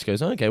 He just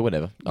goes, okay,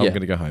 whatever. I'm Yeah.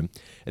 going to go home.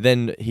 And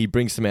then he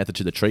brings Samantha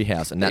to the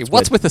treehouse, and that's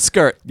What's where, with the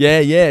skirt?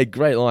 Yeah,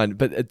 great line.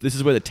 But this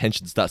is where the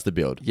tension starts to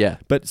build. Yeah.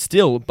 But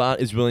still, Bart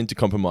is willing to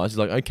compromise. He's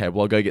like, okay,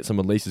 well, I'll go get some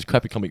of Lisa's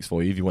crappy comics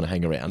for you if you want to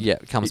hang around. Yeah,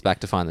 comes back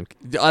to find them.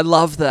 I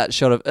love that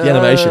shot of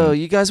animation. Oh,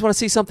 you guys want to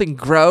see something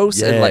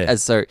gross? And, Yeah.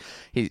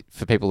 like,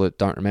 for people that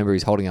don't remember,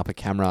 he's holding up a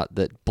camera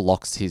that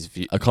blocks his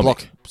view. A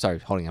comic.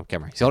 Holding up a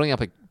camera. He's holding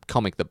up a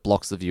comic that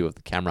blocks the view of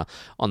the camera.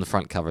 On the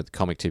front cover of the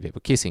comic, two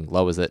people kissing,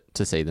 lowers it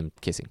to see them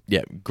kissing.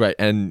 Yeah, great.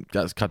 And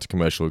that's cut to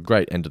commercial.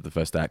 Great end of the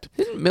first act.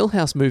 Didn't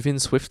Milhouse move in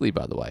swiftly,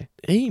 by the way?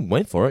 He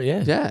went for it,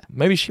 yeah. Yeah.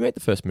 Maybe she made the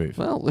first move.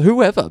 Well,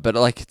 whoever, but,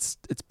 like, it's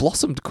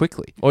blossomed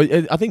quickly. Or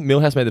I think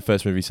Milhouse made the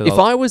first move. He said, If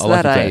I was I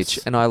like that the age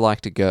dress. and I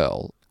liked a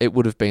girl, it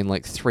would have been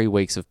like 3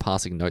 weeks of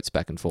passing notes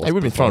back and forth. He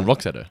would have been throwing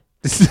rocks at her.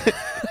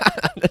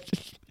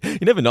 You're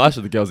never nice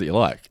with the girls that you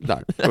like.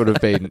 No, it would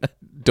have been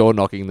door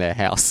knocking their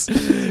house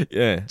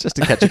Yeah. just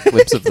to catch a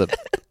glimpse of them.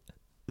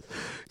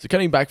 So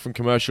coming back from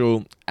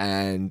commercial,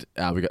 and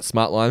we got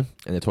Smartline,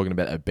 and they're talking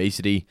about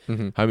obesity.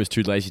 Homer's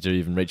too lazy to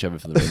even reach over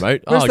for the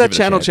remote. Where's I'll that give it a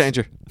channel chance.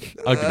 changer?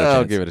 I'll give it a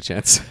chance. Give it a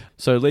chance.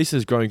 So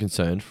Lisa's growing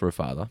concerned for her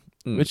father,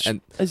 which, and-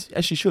 as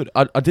she should.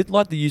 I did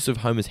like the use of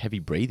Homer's heavy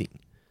breathing.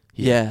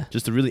 here, Yeah.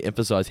 Just to really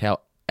emphasize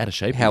how out of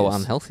shape How he is.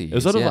 unhealthy he It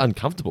was is, sort of yeah.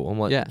 uncomfortable. I'm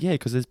like, Yeah. yeah,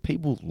 because there's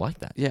people like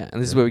that. Yeah, and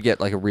this is where we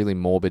get like a really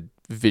morbid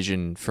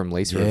vision from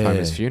Lisa of Yeah.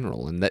 Homer's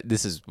funeral, and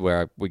this is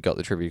where we got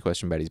the trivia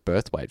question about his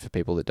birth weight for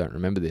people that don't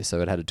remember this. So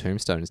it had a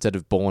tombstone instead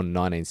of born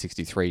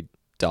 1963,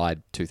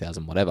 died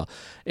 2000 whatever.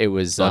 It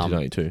was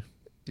 1992.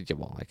 yeah,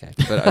 well, okay,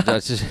 but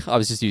I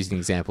was just using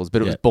examples.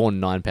 But it was Yeah.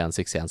 born 9 pounds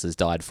 6 ounces,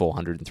 died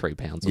 403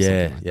 pounds, or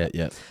something like that.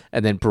 Yeah.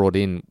 And then brought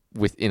in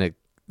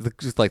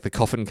just like the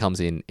coffin comes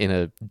in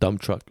a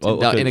Dump truck. no,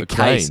 like in a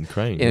case,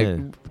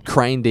 crane.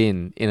 craned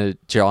in a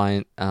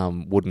giant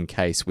wooden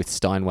case with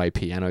Steinway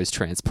pianos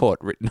transport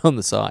written on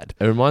the side.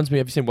 It reminds me,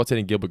 have you seen What's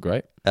Eating Gilbert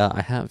Grape?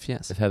 I have,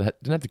 yes.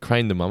 Didn't have to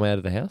crane the mum out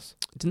of the house?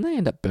 Didn't they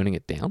end up burning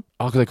it down?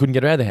 Oh, because they couldn't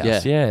get her out of the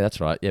house. Yeah. Yeah, that's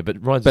right. Yeah, but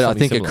it reminds me But of I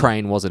something think similar. a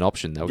crane was an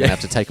option. They were going to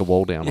have to take a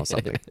wall down or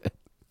something.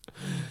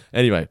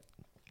 Anyway,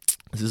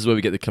 this is where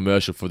we get the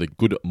commercial for the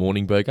Good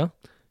Morning Burger.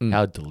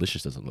 How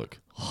delicious does it look?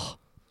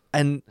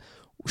 And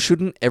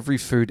shouldn't every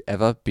food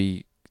ever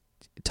be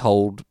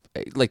told,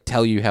 like,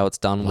 tell you how it's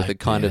done with Like a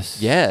kind this.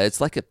 of, yeah, it's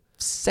like a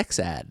sex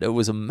ad. It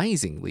was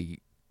amazingly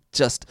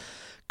just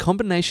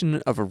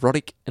combination of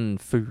erotic and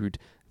food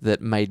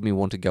that made me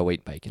want to go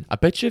eat bacon. I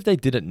bet you if they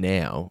did it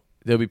now,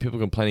 there'll be people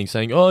complaining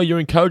saying, oh, you're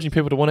encouraging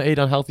people to want to eat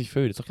unhealthy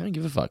food. It's like, I don't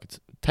give a fuck. It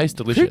tastes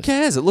delicious. Who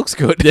cares? It looks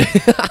good.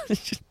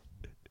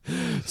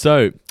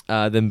 So,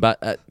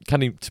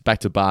 Cutting back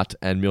to Bart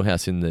and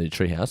Milhouse in the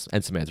treehouse,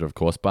 and Samantha, of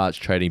course. Bart's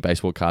trading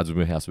baseball cards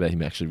with Milhouse without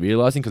him actually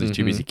realising because he's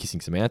too busy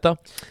kissing Samantha.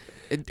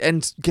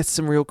 And gets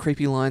some real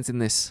creepy lines in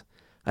this.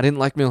 I didn't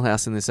like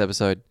Milhouse in this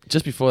episode.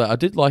 Just before that, I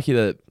did like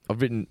that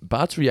I've written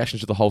Bart's reaction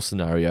to the whole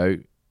scenario.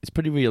 It's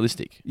pretty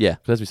realistic. Yeah.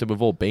 Because as we said,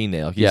 we've all been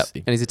there. Like Yeah.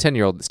 And he's a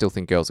 10-year-old that still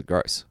think girls are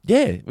gross.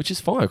 Yeah, which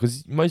is fine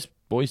because most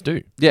boys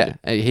do. Yeah.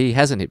 He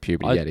hasn't hit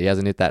puberty yet. He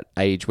hasn't hit that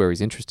age where he's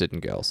interested in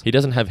girls. He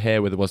doesn't have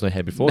hair where there was no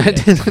hair before.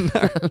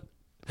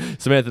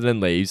 Samantha then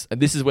leaves,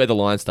 and this is where the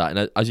lines start.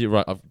 And as you're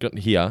right, I've gotten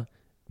here,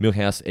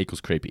 Milhouse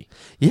equals creepy.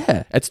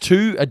 Yeah. It's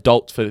too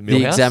adult for Milhouse.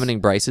 The examining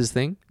braces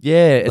thing.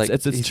 Yeah,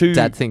 it's his too...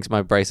 Dad thinks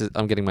my braces.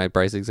 I'm getting my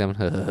braces examined.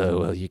 Oh,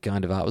 well, you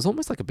kind of are. It was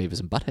almost like a Beavis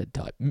and Butthead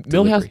type.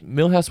 delivery.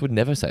 Milhouse would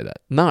never say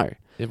that. No.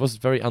 It was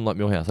very unlike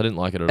Milhouse. I didn't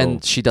like it at all.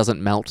 And she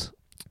doesn't melt.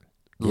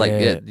 Like,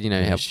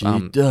 how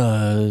she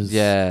does.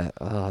 Yeah.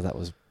 Oh, that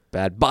was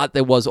bad. But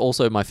there was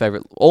also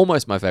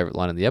almost my favorite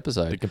line in the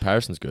episode. The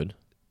comparison's good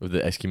with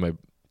the Eskimo.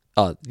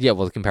 Oh, yeah,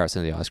 well, the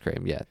comparison of the ice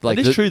cream, yeah. Like,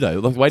 it's true, though.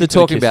 Like, they're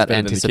talking about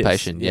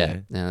anticipation,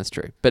 yeah. Yeah, that's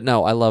true. But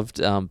no, I loved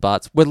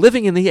Bart's, we're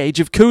living in the age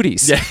of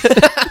cooties. Yeah.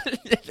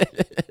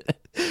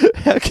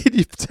 How can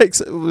you take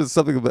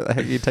something about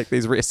how you take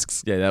these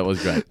risks? Yeah, that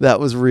was great. That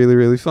was really,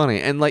 really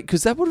funny. And, like,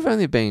 because that would have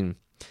only been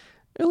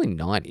early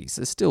 90s.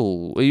 There's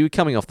still, you were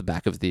coming off the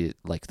back of the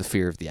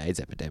fear of the AIDS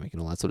epidemic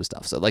and all that sort of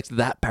stuff. So, like,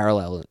 that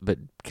parallel, but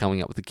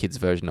coming up with the kids'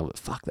 version of it,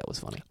 fuck, that was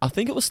funny. I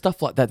think it was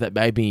stuff like that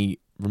made me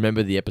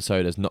remember the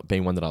episode as not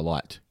being one that I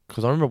liked.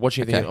 Because I remember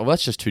watching it thinking, oh,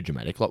 that's just too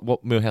dramatic. Like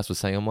what Milhouse was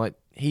saying, I'm like,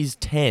 he's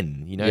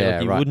 10, you know? Yeah,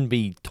 like, he right. wouldn't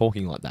be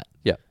talking like that.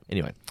 Yeah.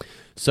 Anyway,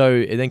 so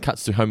it then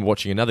cuts to Homer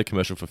watching another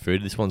commercial for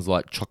food. This one's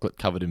like chocolate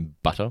covered in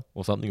butter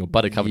or something, or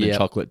butter covered in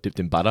chocolate dipped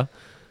in butter.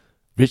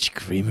 Rich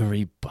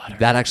creamery butter.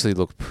 That actually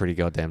looked pretty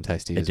goddamn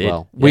tasty as did.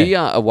 well. Yeah. We,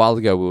 a while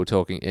ago, we were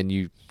talking, and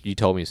you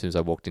told me as soon as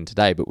I walked in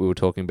today, but we were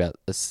talking about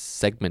a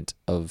segment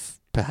of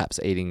perhaps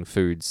eating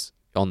foods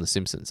on The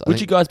Simpsons. Would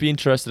you guys be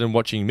interested in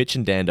watching Mitch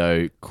and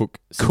Dando cook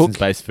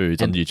Simpsons-based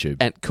foods on YouTube?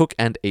 And cook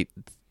and eat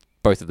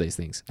both of these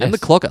things. Yes. And the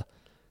clogger.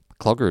 The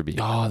clogger would be the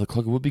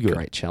clogger would be good.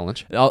 Great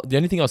challenge. The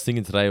only thing I was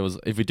thinking today was,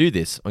 if we do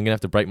this, I'm going to have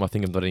to break my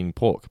thing of not eating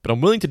pork. But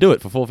I'm willing to do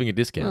it for 4-finger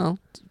discount. Well,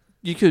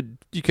 you could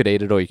eat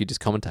it or you could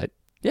just commentate.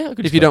 Yeah, I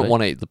could If you don't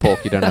want to eat the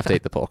pork, you don't have to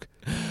eat the pork.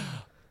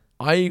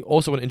 I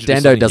also want to introduce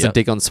Dando something doesn't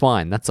here. dig on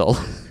swine, that's all.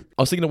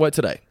 I was thinking of word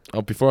today.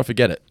 Before I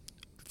forget it.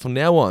 From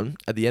now on,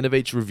 at the end of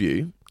each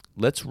review,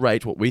 let's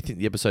rate what we think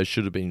the episode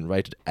should have been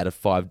rated out of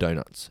 5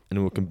 donuts. And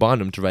then we'll combine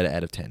them to rate it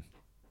out of 10.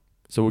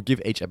 So we'll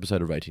give each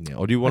episode a rating now.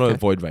 Or do you want to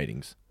avoid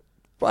ratings?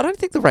 Well, I don't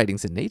think the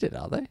ratings are needed,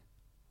 are they?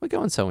 We're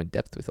going so in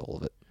depth with all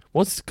of it.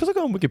 Well, it's because I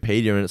go on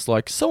Wikipedia and it's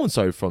like,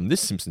 so-and-so from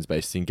this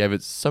Simpsons-based thing gave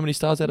it so many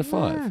stars out of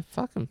 5. Yeah,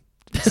 fuck them.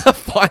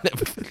 Fine.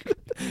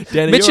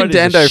 Danny, Mitch and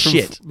Dando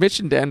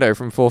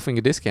from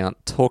 4-finger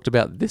discount talked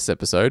about this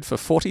episode for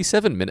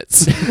 47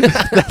 minutes.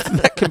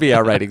 that can be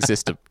our rating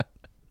system.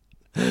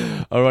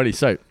 Alrighty,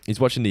 so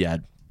he's watching the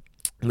ad.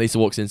 Lisa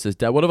walks in and says,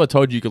 Dad, what if I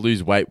told you you could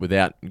lose weight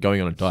without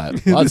going on a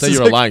diet? Well, I'd say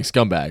you're a lying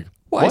scumbag.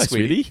 Why,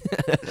 sweetie?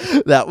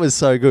 That was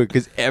so good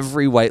because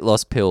every weight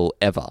loss pill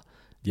ever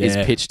is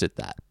pitched at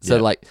that. So,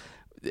 like,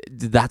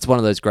 that's one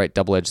of those great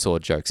double-edged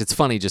sword jokes. It's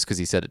funny just because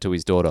he said it to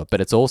his daughter,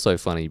 but it's also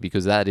funny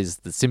because that is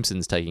the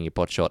Simpsons taking a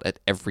pot shot at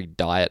every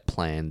diet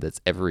plan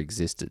that's ever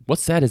existed.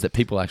 What's sad is that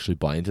people actually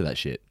buy into that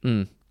shit.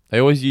 They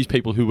always use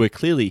people who were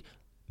clearly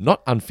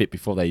not unfit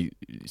before they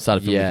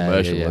started filming the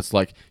commercial. Yeah. It's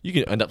like, you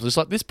can end up just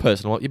like this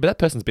person. I'm like, yeah, but that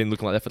person's been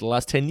looking like that for the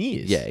last 10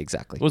 years. Yeah,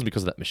 exactly. It wasn't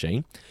because of that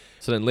machine.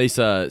 So then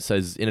Lisa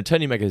says, in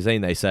Eternity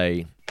Magazine, they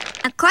say,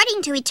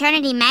 According to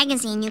Eternity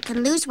Magazine, you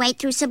can lose weight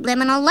through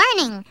subliminal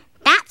learning.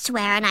 That's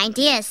where an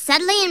idea is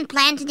subtly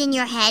implanted in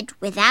your head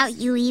without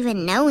you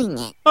even knowing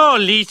it. Oh,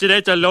 Lisa,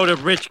 that's a load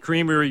of rich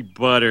creamery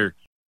butter.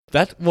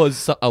 that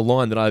was a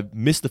line that I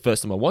missed the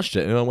first time I watched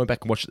it, and I went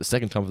back and watched it the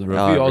second time for the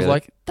review. I was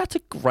like, that's a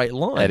great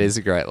line. That is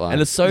a great line.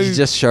 And it's so... It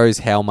just shows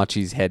how much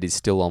his head is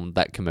still on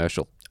that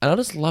commercial. And I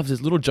just love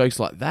these little jokes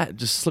like that.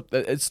 Just slip.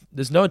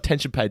 There's no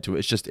attention paid to it.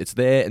 It's just, it's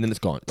there and then it's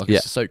gone. Like,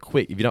 it's just so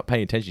quick. If you're not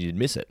paying attention, you'd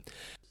miss it.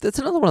 That's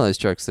another one of those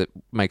jokes that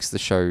makes the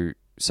show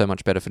so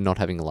much better for not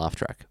having a laugh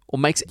track, or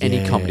makes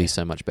any comedy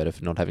so much better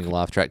for not having a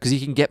laugh track, because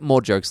you can get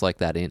more jokes like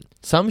that in.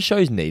 Some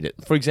shows need it.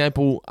 For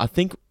example, I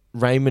think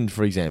Raymond,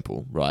 for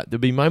example, right? There'd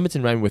be moments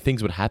in Raymond where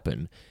things would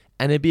happen,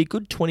 and it'd be a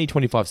good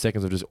 20-25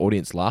 seconds of just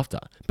audience laughter,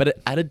 but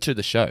it added to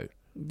the show.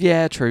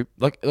 Yeah, true.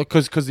 Like,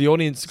 because the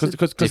audience, because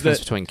difference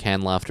between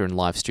canned laughter and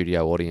live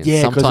studio audience.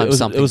 Yeah, sometimes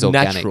it was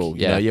organic. natural.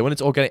 Yeah, you know? When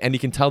it's organic, and you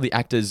can tell the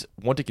actors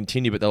want to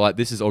continue, but they're like,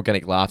 "This is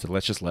organic laughter.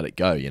 Let's just let it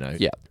go." You know.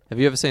 Yeah. Have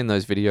you ever seen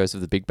those videos of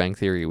The Big Bang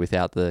Theory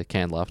without the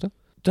canned laughter?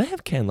 Do they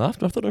have canned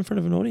laughter? I thought in front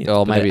of an audience.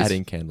 Oh, But maybe they're it's-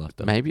 adding canned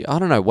laughter. Maybe, I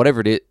don't know. Whatever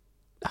it is.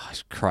 Oh,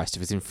 Christ,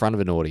 if it's in front of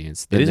an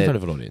audience, It is in front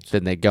of an audience.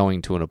 then they're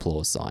going to an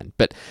applause sign.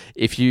 But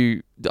if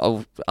you,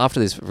 after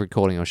this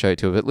recording, I'll show it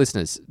to you. But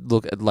listeners,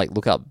 look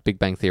up Big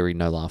Bang Theory,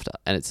 no laughter,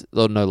 and it's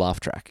no laugh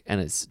track, and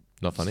it's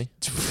Not funny.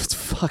 It's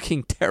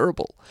fucking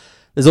terrible.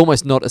 There's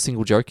almost not a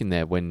single joke in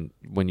there when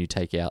you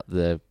take out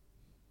the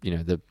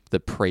the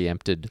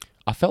preempted.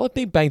 I felt like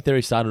Big Bang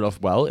Theory started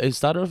off well. It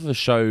started off as a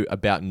show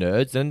about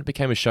nerds, then it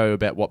became a show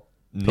about what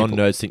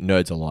non-nerds think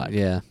nerds are like.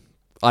 Yeah.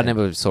 I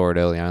never saw it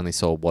early. I only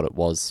saw what it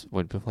was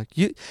when people were like,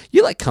 you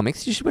like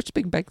comics? You should watch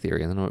Big Bang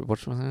Theory. And then I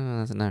watched. I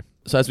don't know.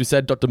 So as we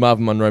said, Dr.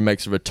 Marvin Monroe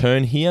makes a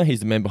return here. He's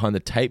the man behind the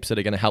tapes that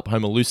are going to help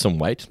Homer lose some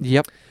weight.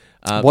 Yep.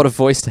 What a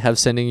voice to have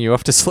sending you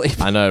off to sleep.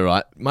 I know,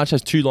 right? Marge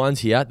has 2 lines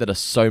here that are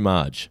so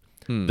Marge.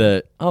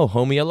 Oh,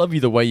 homie, I love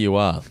you the way you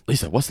are.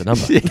 Lisa, what's the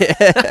number?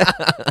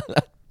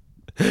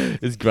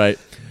 It's great.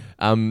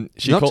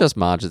 Not just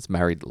Marge, it's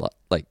married.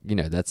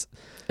 That's...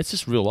 It's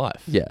just real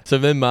life. Yeah. So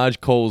then Marge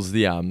calls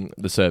the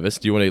service.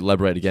 Do you want to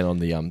elaborate again on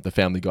the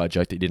Family Guy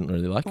joke that you didn't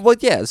really like? Well,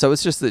 yeah. So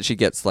it's just that she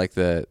gets like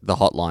the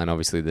hotline.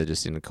 Obviously, they're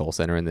just in a call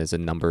center, and there's a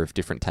number of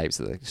different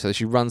tapes. So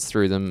she runs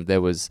through them.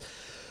 There was,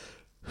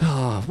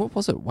 what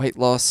was it? Weight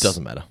loss.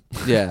 Doesn't matter.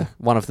 Yeah,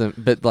 one of them.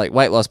 But like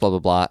weight loss, blah blah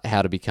blah.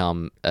 How to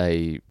become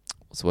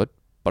what's the word?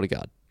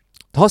 Bodyguard.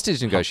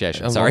 Hostage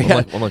negotiation. Sorry.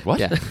 I'm like, what?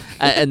 Yeah.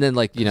 And then,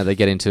 they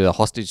get into the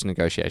hostage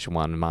negotiation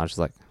one, and Marge's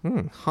like,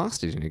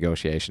 hostage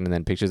negotiation, and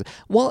then pictures.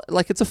 Well,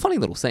 it's a funny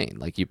little scene.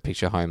 Like, you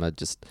picture Homer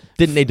just...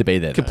 Didn't need to be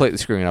there, completely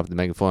screwing up the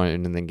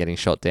megaphone and then getting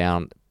shot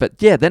down. But,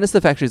 yeah, then it's the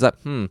fact she's like,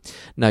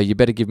 no, you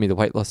better give me the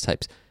weight loss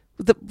tapes.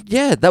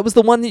 That was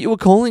the one that you were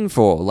calling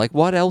for. Like,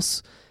 what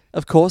else?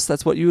 Of course,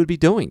 that's what you would be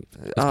doing.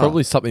 It's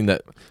probably something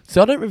that...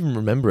 So I don't even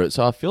remember it,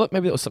 so I feel like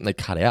maybe it was something they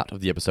cut out of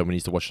the episode when you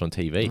used to watch it on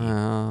TV.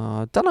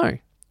 Don't know.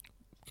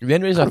 The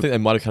only reason I think they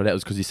might have cut it out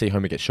was because you see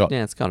Homer get shot.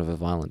 Yeah, it's kind of a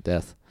violent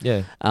death.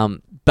 Yeah.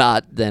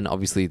 But then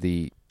obviously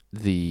the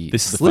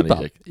This is slip the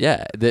funny up.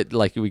 Yeah, that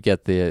we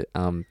get the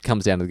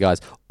comes down to the guys.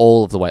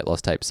 All of the weight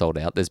loss tapes sold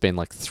out. There's been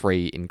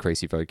 3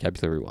 increase your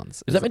vocabulary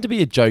ones. Is that meant to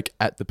be a joke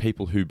at the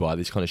people who buy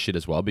this kind of shit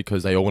as well?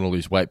 Because they all want to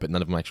lose weight, but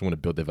none of them actually want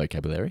to build their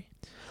vocabulary?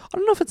 I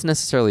don't know if it's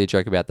necessarily a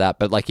joke about that,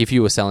 but if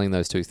you were selling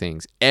those 2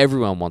 things,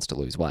 everyone wants to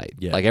lose weight.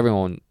 Yeah.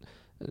 Everyone...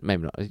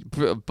 Maybe not.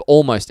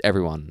 Almost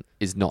everyone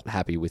is not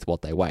happy with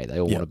what they weigh. They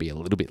all want to be a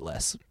little bit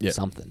less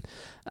something.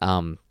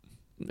 No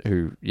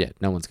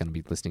one's going to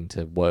be listening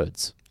to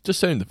words. Just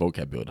saying the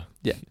vocab builder.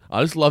 Yeah.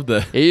 I just love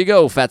the... Here you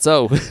go,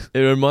 fatso. It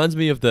reminds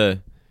me of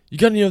the... You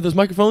got any of those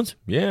microphones?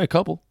 Yeah, a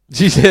couple.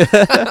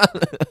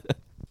 The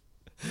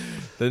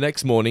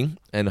next morning,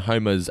 and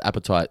Homer's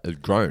appetite has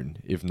grown,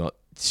 if not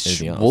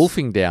anything else.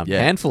 Wolfing down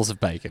handfuls of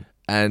bacon.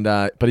 And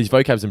but his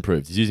vocab's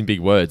improved. He's using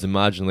big words, and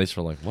Marge and Lisa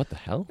are like, "What the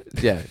hell?"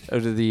 Yeah.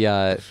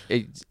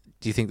 Do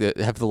you think that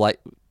have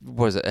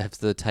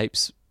the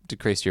tapes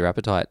decreased your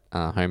appetite,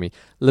 homie?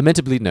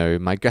 Lamentably, no.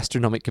 My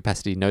gastronomic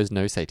capacity knows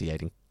no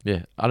satiating.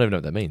 Yeah, I don't even know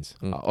what that means.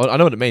 I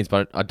know what it means,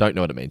 but I don't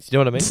know what it means. Do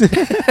you know what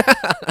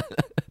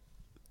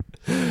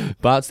I mean?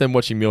 Bart's then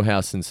watching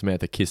Milhouse and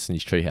Samantha kiss in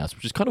his treehouse,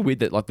 which is kind of weird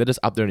that they're just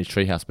up there in his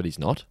treehouse, but he's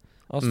not.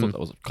 I just thought that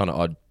was kind of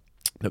odd.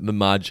 But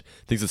Marge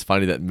thinks it's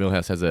funny that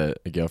Milhouse has a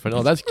girlfriend.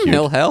 Oh, that's cute.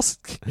 Milhouse?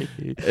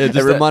 It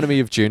reminded me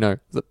of Juno.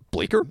 Is it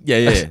Bleecker?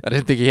 Yeah. I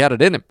didn't think he had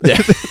it in him.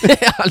 Yeah,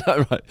 I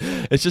know, right.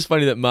 It's just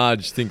funny that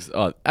Marge thinks,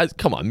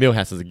 come on,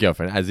 Milhouse has a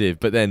girlfriend, as if.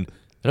 But then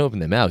they don't open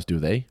their mouths, do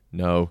they?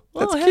 No.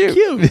 That's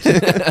cute.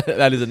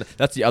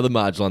 That's the other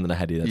Marge line that I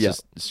had here. That's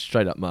just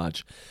straight up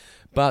Marge.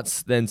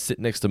 Bart's then sit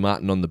next to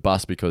Martin on the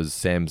bus because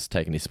Sam's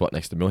taking his spot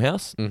next to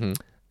Milhouse.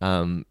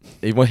 Mm-hmm.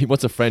 He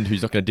wants a friend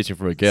who's not going to ditch him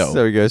for a girl.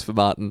 So he goes for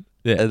Martin.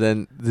 Yeah. And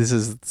then this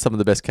is some of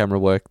the best camera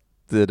work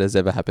that has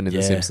ever happened in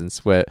The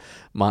Simpsons, where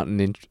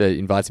Martin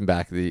invites him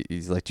back.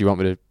 He's like, "Do you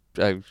want me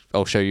to?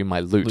 I'll show you my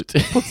loot."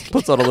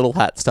 puts on a little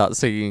hat, starts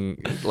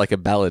singing like a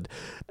ballad.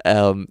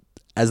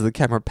 As the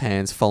camera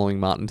pans, following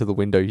Martin to the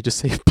window, you just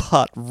see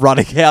Bart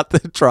running out the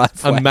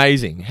driveway.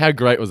 Amazing! How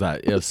great was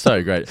that? It was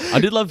so great. I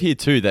did love here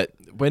too that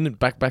when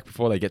back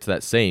before they get to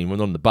that scene, when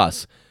on the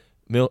bus,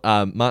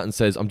 Martin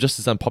says, "I'm just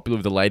as unpopular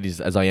with the ladies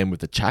as I am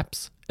with the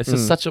chaps." It's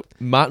just such a...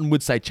 Martin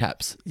would say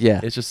chaps.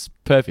 Yeah. It's just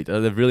perfect.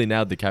 They've really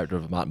nailed the character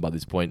of Martin by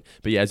this point.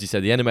 But yeah, as you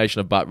said, the animation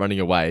of Bart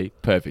running away,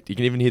 perfect. You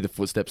can even hear the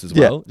footsteps as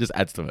well. Just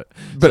adds to it.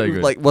 But so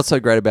good. What's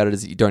so great about it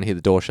is that you don't hear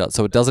the door shut,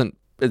 so it doesn't...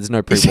 There's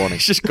no pre-warning.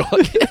 It's just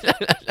gone.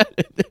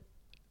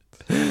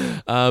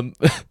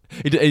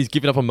 He's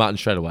given up on Martin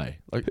straight away.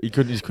 He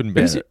just couldn't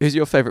bear it. Who's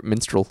your favourite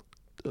minstrel?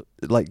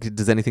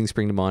 Does anything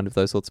spring to mind of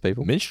those sorts of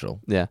people?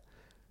 Minstrel? Yeah.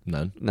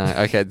 None. No,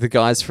 okay. The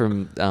guys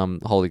from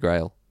Holy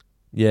Grail.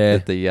 Yeah.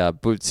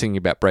 The singing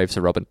about brave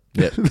Sir Robin.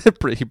 Yeah.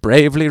 He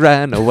bravely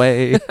ran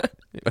away.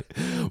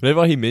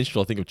 Whenever I hear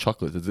minstrel, I think of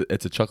chocolate.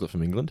 It's a chocolate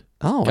from England.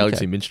 Oh,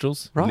 Galaxy okay.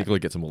 Minstrels. Right. Nicola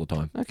gets them all the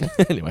time. Okay.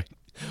 Anyway,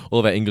 all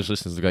of our English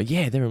listeners will go,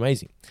 yeah, they're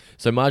amazing.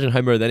 So Marge and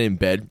Homer are then in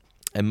bed,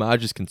 and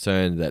Marge is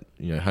concerned that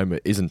Homer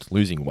isn't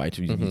losing weight.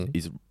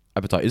 His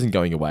appetite isn't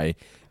going away.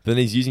 But then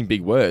he's using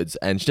big words,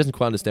 and she doesn't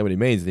quite understand what he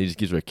means, and he just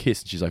gives her a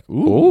kiss, and she's like,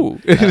 ooh.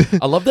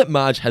 I love that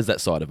Marge has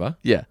that side of her.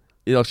 Yeah.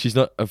 She's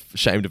not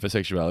ashamed of her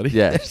sexuality.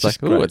 Yeah. It's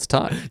like, ooh, it's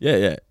tight.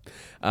 Yeah.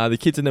 The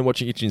kids are then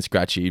watching Itchy and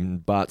Scratchy,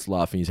 and Bart's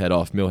laughing his head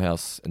off.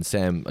 Milhouse and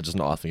Sam are just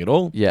not laughing at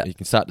all. Yeah. You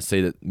can start to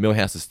see that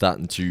Milhouse is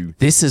starting to...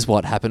 This is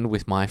what happened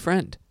with my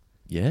friend.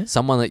 Yeah?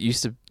 Someone that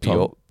used to be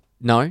Tom.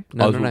 No.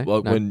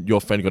 When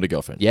your friend got a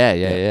girlfriend.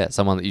 Yeah.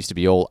 Someone that used to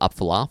be all up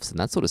for laughs and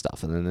that sort of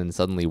stuff, and then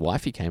suddenly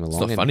wifey came along.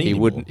 not and funny he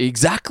anymore. wouldn't.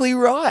 Exactly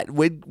right.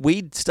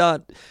 We'd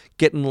start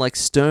getting like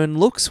stern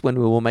looks when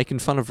we were making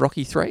fun of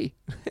Rocky 3,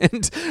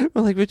 and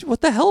we're like, "What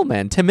the hell,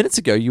 man? 10 minutes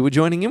ago you were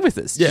joining in with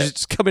us. Yeah. You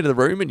just come into the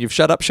room and you've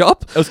shut up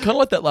shop." It was kind of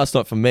like that last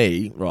night for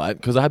me, right?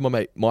 Because I had my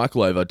mate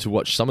Michael over to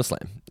watch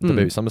SummerSlam, the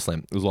baby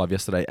SummerSlam. It was live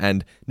yesterday,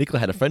 and Nicola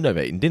had a friend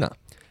over eating dinner.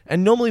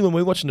 And normally when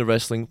we're watching the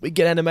wrestling, we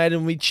get animated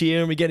and we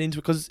cheer and we get into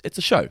it because it's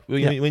a show.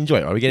 We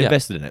enjoy it, right? We get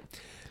invested in it.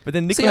 But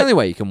then It's Nicola the only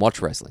way you can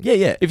watch wrestling.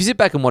 Yeah. If you sit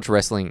back and watch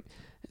wrestling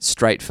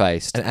straight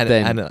faced,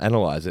 then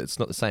analyze it. It's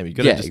not the same. You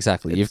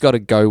exactly. You've got to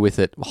go with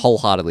it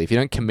wholeheartedly. If you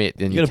don't commit,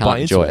 then you got to can't buy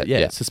into enjoy it.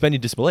 Yeah, suspend your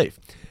disbelief.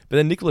 But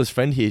then Nicola's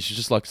friend here, she's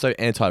just like so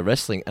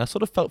anti-wrestling, and I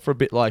sort of felt for a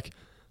bit like,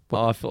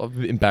 I felt a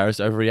bit embarrassed,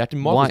 overreacting.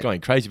 Mike was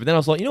going crazy, but then I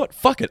was like, you know what?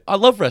 Fuck it. I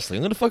love wrestling.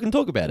 I'm gonna fucking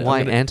talk about it.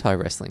 Why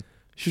anti-wrestling?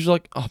 She was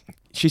like,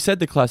 she said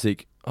the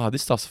classic,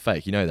 this stuff's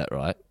fake. You know that,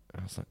 right?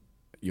 I was like,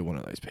 you're one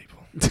of those people.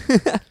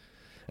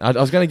 I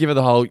was going to give her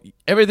the whole,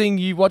 everything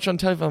you watch on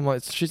television, I'm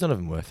like, she's not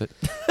even worth it.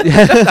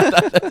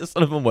 It's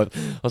not even worth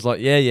it. I was like,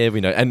 yeah,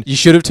 we know. And you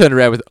should have turned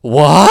around with,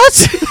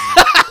 what?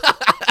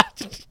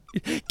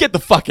 Get the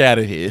fuck out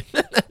of here.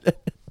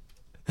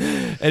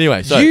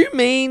 Anyway, so. You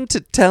mean to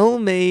tell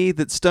me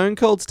that Stone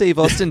Cold Steve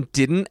Austin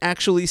didn't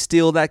actually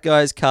steal that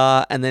guy's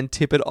car and then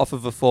tip it off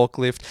of a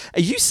forklift?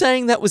 Are you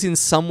saying that was in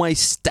some way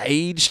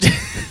staged?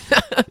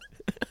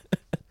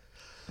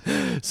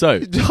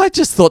 So I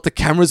just thought the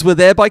cameras were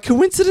there by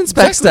coincidence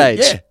backstage.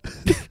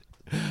 Exactly,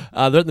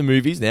 yeah. They're at the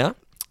movies now,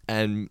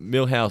 and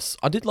Milhouse.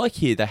 I did like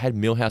here they had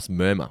Milhouse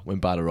murmur when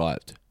Bart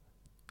arrived.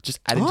 Just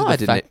adding to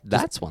the fact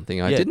that's one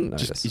thing I didn't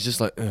notice. He's just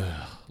like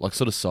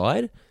sort of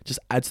side. Just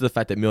adds to the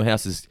fact that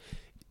Milhouse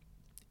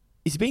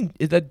is being.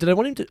 Did I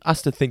want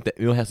us to think that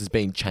Milhouse is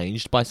being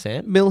changed by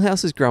Sam?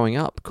 Milhouse is growing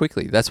up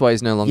quickly. That's why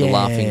he's no longer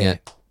laughing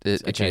at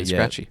Itchy and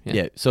Scratchy.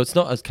 Yeah. So it's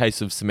not a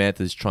case of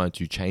Samantha's trying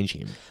to change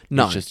him.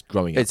 No, he's just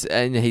growing up.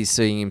 And he's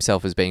seeing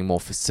himself as being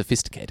more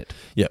sophisticated.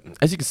 Yeah.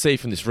 As you can see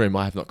from this room,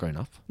 I have not grown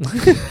up.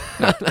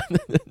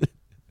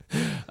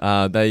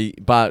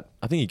 But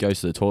I think he goes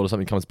to the toilet or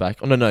something, comes back.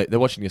 Oh, no, they're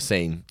watching a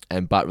scene,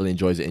 and Bart really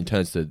enjoys it and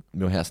turns to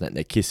Milhouse and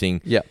they're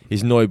kissing. Yeah.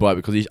 He's annoyed by it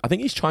because I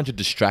think he's trying to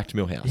distract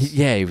Milhouse.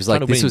 He was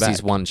like, this was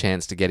his one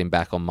chance to get him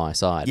back on my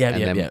side.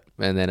 And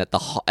then at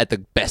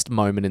the best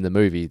moment in the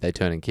movie, they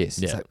turn and kiss.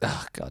 It's like,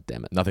 oh, God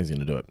damn it. Nothing's going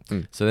to do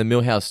it. So then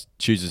Milhouse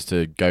chooses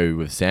to go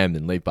with Sam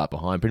and leave Bart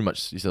behind. Pretty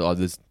much, he said,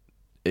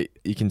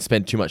 you can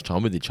spend too much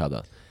time with each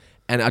other.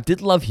 And I did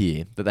love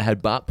here that they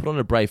had Bart put on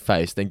a brave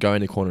face, then go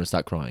in the corner and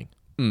start crying.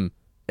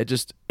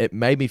 It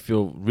made me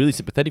feel really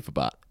sympathetic for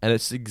Bart. And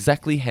it's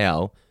exactly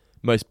how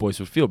most boys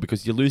would feel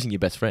because you're losing your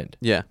best friend.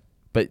 Yeah.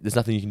 But there's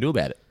nothing you can do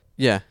about it.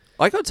 Yeah.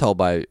 I got told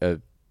by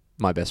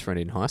my best friend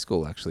in high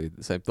school, actually.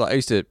 So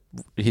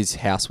his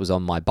house was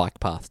on my bike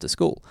path to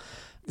school.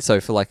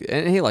 So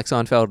and he liked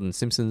Seinfeld and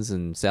Simpsons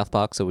and South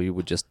Park, so we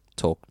would just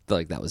talk,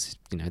 like that was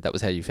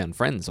how you found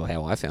friends, or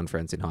how I found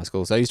friends in high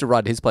school. So I used to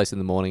ride to his place in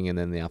the morning, and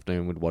then in the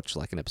afternoon we'd watch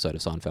like an episode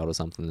of Seinfeld or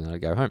something, and then I'd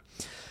go home.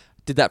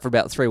 Did that for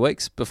about 3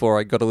 weeks before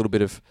I got a little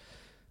bit of,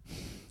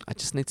 I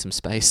just need some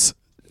space.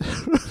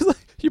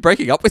 You're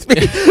breaking up with me?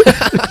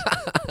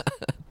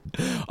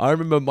 I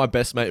remember my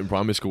best mate in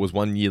primary school was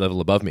 1 year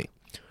level above me.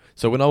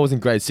 So when I was in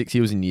grade 6, he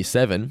was in year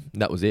 7.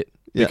 That was it.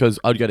 Yeah. Because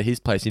I'd go to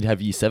his place, he'd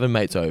have year 7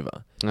 mates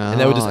over. And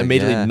they would just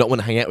immediately not want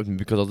to hang out with me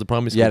because I was a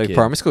primary school kid. You had a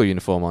primary school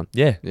uniform on.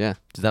 Yeah. Yeah.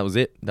 So that was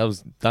it. That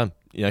was done.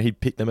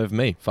 He'd pick them over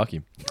me. Fuck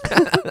him.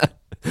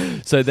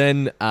 So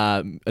then,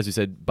 as we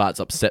said, Bart's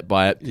upset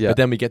by it. Yeah. But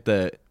then we get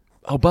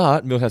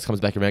Bart, Milhouse comes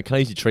back around. Can I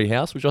use your tree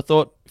house? Which I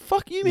thought,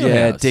 fuck you, Milhouse.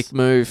 Yeah, dick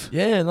move.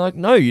 Yeah, and like,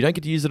 no, you don't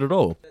get to use it at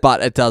all.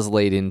 But it does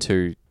lead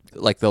into,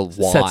 like, the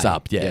why. Sets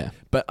up, yeah.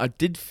 But I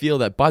did feel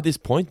that by this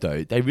point,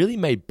 though, they really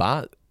made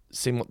Bart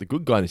seem like the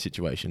good guy in the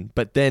situation.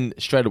 But then,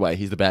 straight away,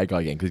 he's the bad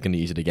guy again because he's going to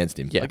use it against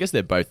him. Yeah. I guess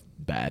they're both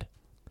bad,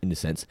 in a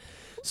sense.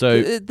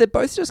 So they're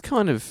both just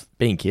kind of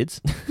being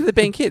kids. They're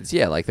being kids,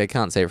 yeah. Like, they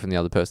can't see it from the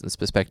other person's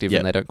perspective,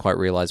 and they don't quite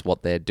realize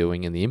what they're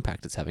doing and the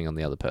impact it's having on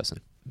the other person.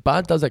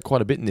 Bart does that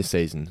quite a bit in this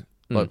season.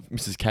 Like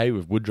Mrs. K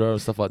with Woodrow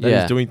and stuff like that.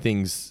 Yeah. He's doing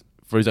things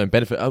for his own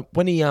benefit.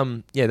 When he,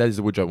 that is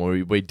the Woodrow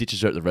one where he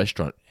ditches her at the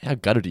restaurant. How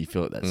gutted do you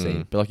feel at that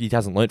scene? But like, he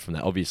hasn't learned from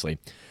that, obviously.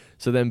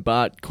 So then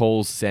Bart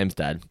calls Sam's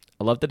dad.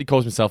 I love that he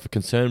calls himself a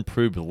concerned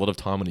prude with a lot of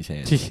time on his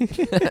hands.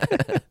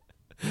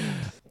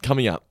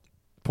 Coming up,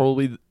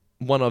 probably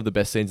one of the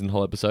best scenes in the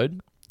whole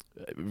episode,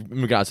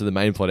 in regards to the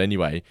main plot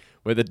anyway,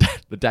 where the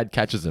dad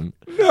catches him.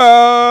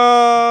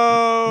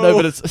 No,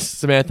 but it's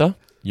Samantha.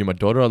 You're my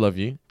daughter. I love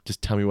you.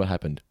 Just tell me what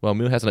happened. Well,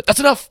 Milhouse, that's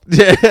enough.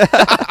 Yeah.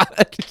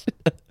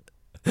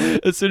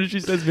 As soon as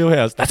she says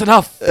Milhouse, that's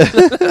enough.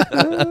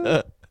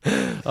 I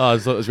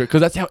thought it was great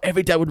because that's how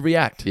every dad would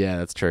react. Yeah,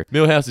 that's true.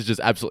 Milhouse is just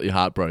absolutely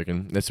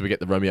heartbroken. That's where we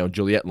get the Romeo and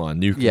Juliet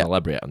line. You can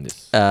elaborate on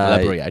this.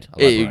 Elaborate.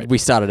 We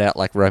started out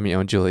like Romeo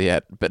and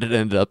Juliet, but it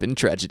ended up in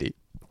tragedy.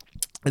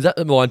 Is that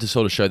the line to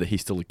sort of show that he's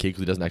still a kid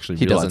because he doesn't actually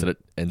realize that it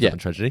ends up in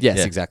tragedy?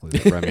 Yes, exactly.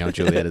 That Romeo and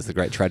Juliet is the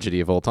great tragedy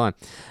of all time.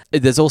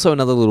 There's also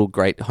another little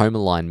great Homer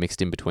line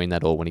mixed in between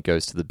that all when he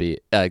goes to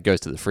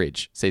the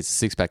fridge,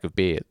 sees a 6-pack of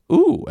beer.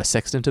 Ooh, a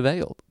sextant of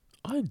ale.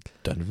 I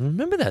don't even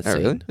remember that Oh,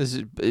 scene.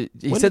 really?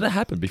 He When said did that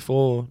happen?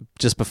 Before?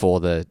 just before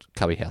the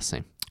cubby house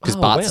scene. Because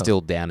Oh, Bart's wow.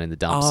 still down in the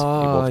dumps. He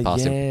Oh, walked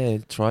past him. yeah,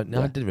 that's right. No,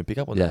 I Yeah. didn't even pick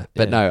up on Yeah, that.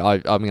 but no,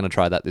 I'm going to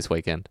try that this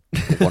weekend.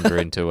 Wander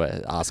into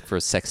ask for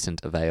a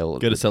sextant of ale. Go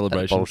to at a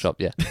Celebrations. bottle shop,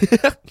 yeah.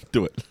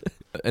 Do it.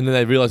 And then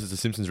they realise it's a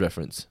Simpsons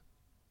reference.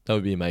 That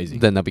would be amazing.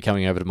 Then they'll be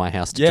coming over to my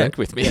house to drink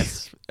with me.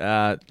 Yes.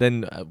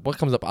 Then what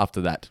comes up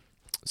after that?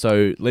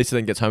 So Lisa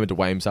then gets Homer to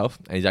weigh himself,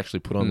 and he's actually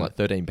put on like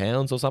 13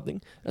 pounds or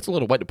something. That's a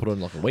lot of weight to put on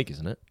in like a week,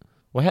 isn't it?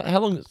 Well, how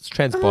long has it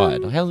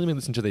transpired? How long have we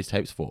listened to these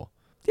tapes for?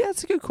 Yeah,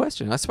 it's a good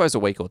question. I suppose a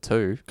week or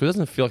two. Because it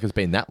doesn't feel like it's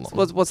been that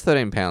long. What's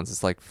 13 pounds?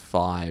 It's like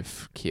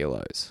 5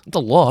 kilos. It's a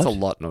lot. That's a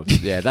lot.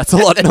 That's a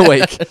lot in a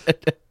week.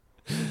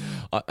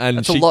 And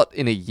That's a lot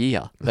in a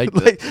year.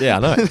 Yeah, I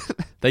know.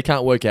 They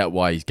can't work out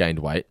why he's gained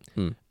weight.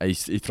 He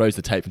throws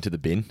the tape into the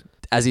bin.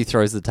 As he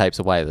throws the tapes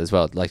away as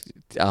well, like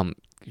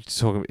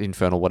talking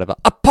infernal whatever,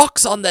 a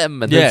pox on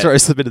them, and Yeah. then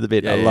throws them into the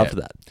bin. Yeah, I yeah. loved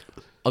that.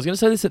 I was going to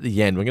say this at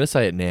the end. We're going to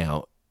say it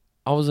now.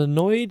 I was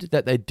annoyed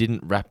that they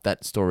didn't wrap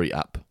that story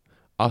up.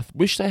 I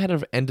wish they had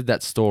have ended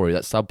that story,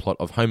 that subplot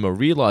of Homer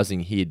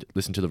realizing he'd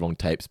listened to the wrong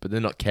tapes, but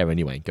then not care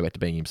anyway and go back to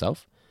being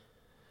himself.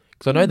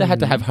 Because I know they had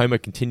to have Homer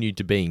continue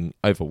to being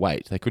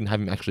overweight. They couldn't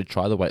have him actually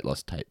try the weight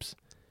loss tapes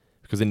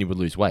because then he would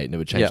lose weight and it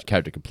would change the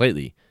character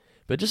completely.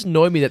 But it just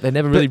annoyed me that they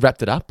never really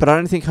wrapped it up. But I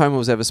don't think Homer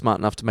was ever smart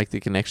enough to make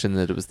the connection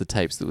that it was the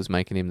tapes that was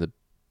making him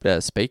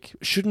speak.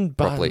 Shouldn't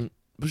properly.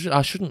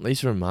 Shouldn't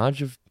Lisa and Marge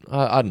have...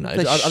 I don't know.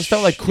 They I just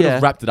felt they could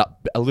have wrapped it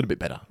up a little bit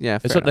better. Yeah,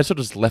 They fair sort enough. of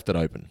just left it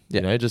open.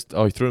 Yeah. You know, just,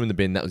 he threw him in the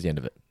bin, that was the end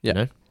of it. Yeah. You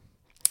know?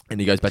 And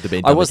he goes back to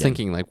being I dumb was again.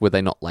 thinking, like, were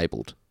they not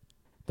labelled?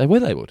 They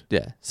were labelled.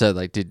 Yeah. So,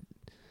 like,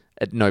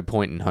 at no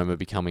point in Homer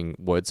becoming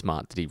word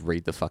smart did he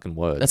read the fucking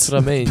words. That's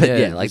what I mean. But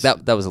yeah, like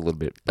that was a little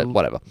bit, but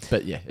whatever.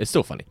 But yeah, it's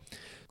still funny.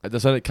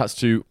 So it cuts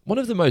to one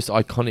of the most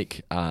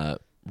iconic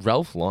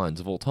Ralph lines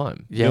of all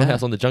time. Yeah.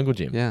 Millhouse on the Jungle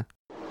Gym. Yeah.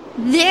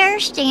 There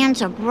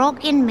stands a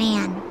broken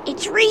man.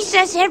 It's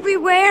recess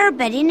everywhere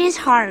but in his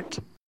heart.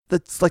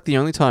 That's like the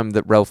only time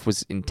that Ralph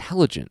was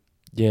intelligent.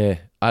 Yeah.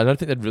 I don't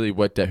think they'd really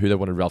worked out who they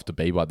wanted Ralph to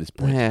be by this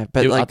point. Yeah,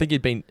 but I like- think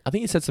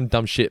he said some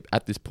dumb shit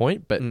at this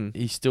point, but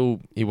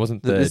he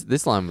wasn't the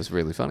This line was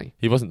really funny.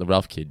 he wasn't the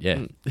Ralph kid,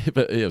 yeah.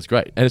 But it was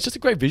great. And it's just a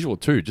great visual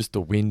too. Just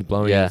the wind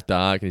blowing Yeah. in it's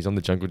dark and he's on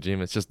the jungle gym.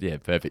 It's just,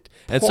 perfect.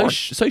 And it's Porn.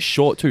 so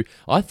short too.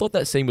 I thought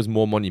that scene was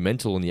more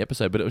monumental in the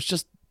episode, but it was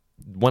just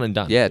one and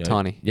done. Yeah, you know?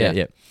 tiny. Yeah, Yeah.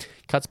 yeah.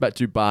 Cuts back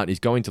to Bart. He's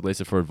going to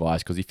Lisa for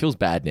advice because he feels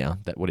bad now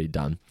that what he'd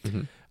done.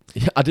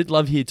 Yeah, I did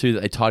love here too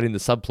that they tied in the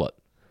subplot.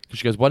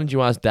 She goes, why didn't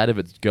you ask Dad if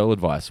it's girl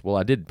advice? Well,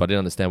 I did, but I didn't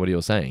understand what he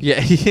was saying.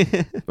 Yeah.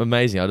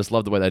 Amazing. I just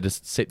love the way they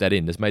just set that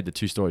in. Just made the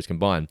two stories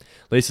combine.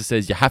 Lisa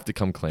says, you have to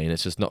come clean.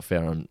 It's just not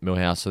fair on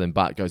Millhouse. So then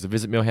Bart goes to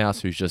visit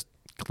Millhouse, who's just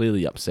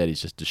clearly upset.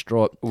 He's just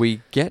distraught.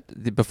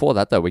 Before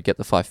that though, we get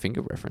the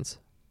 5-finger reference.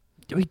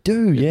 We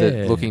do,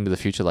 Looking to the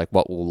future, like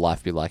what will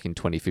life be like in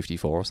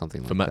 2054 or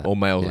something For like that. all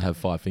males Yeah. that have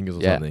 5 fingers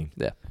or Yeah, something.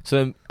 yeah. So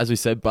then, as we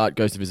said, Bart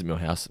goes to visit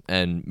Millhouse,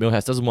 and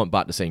Millhouse doesn't want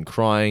Bart to see him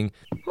crying.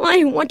 I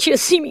didn't want you to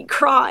see me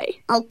cry.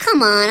 Oh,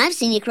 come on. I've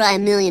seen you cry a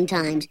million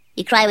times.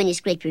 You cry when you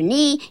scrape your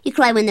knee. You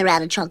cry when they're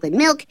out of chocolate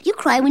milk. You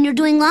cry when you're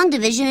doing long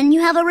division and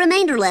you have a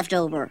remainder left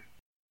over.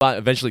 Bart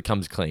eventually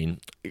comes clean.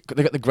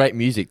 They got the great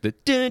music. The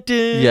dun,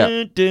 dun,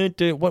 Yeah. dun,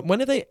 dun.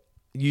 When have they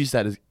used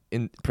that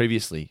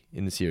previously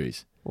in the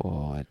series?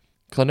 Oh,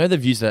 Because I know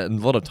they've used that a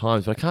lot of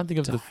times, but I can't think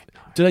of the...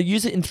 Do they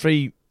use it in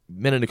 3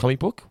 Men in a Comic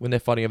Book when they're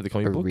fighting over the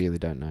comic I book? really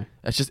don't know.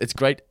 It's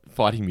great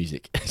fighting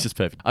music. It's just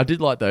perfect. I did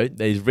like though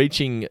that he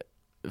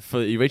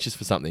reaches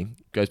for something,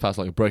 goes past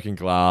like a broken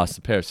glass,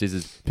 a pair of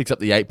scissors, picks up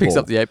the 8 ball. Picks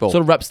up the 8 ball.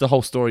 Sort of wraps the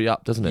whole story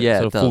up, doesn't it? Yeah,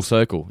 sort it of full does.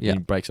 circle. Yeah. And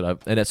he breaks it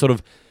up, and it's sort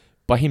of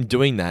by him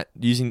doing that,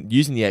 using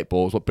the 8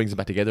 ball is what brings it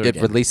back together It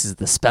again. releases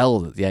the spell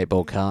that the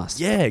 8-ball casts.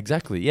 Yeah,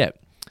 exactly. Yeah,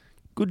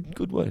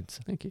 good words.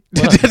 Thank you.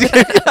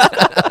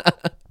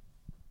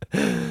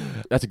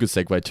 That's a good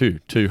segue too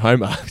to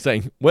Homer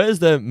saying, "Where's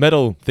the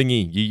metal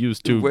thingy you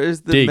used to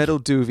Where's the dig, metal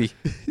doovy?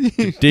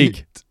 to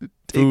dig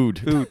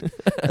food?"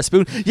 A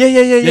spoon.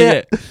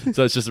 Yeah.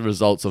 So it's just the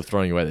results of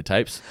throwing away the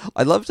tapes.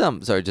 I loved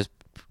sorry, just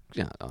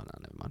yeah. Oh no,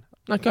 never mind.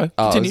 Okay,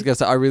 Oh, I was continue. gonna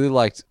say I really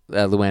liked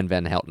Luann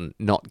Van Houten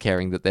not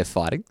caring that they're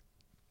fighting.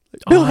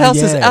 Oh, Millhouse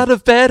is yeah. out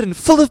of bed and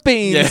full of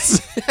beans.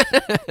 Yes.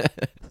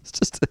 It's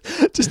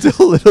just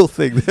a little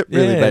thing that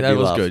really made that me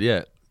was laugh. good.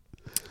 Yeah.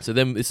 So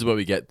then this is where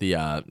we get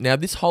the now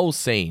this whole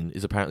scene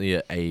is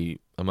apparently a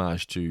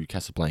homage to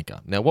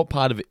Casablanca. Now what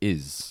part of it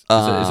is? Is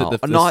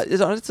it the No, I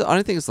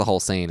don't think it's the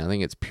whole scene. I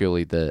think it's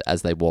purely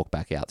as they walk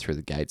back out through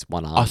the gates,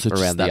 one arm so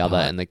just around the that other,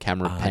 part. and the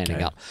camera panning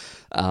okay.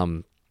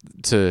 up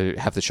to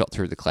have the shot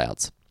through the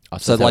clouds. Oh,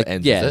 So that's how like, it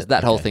ends, yeah, is it?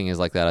 that whole Okay. thing is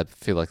like that. I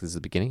feel like this is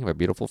the beginning of a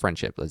beautiful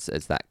friendship. It's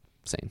that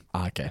scene.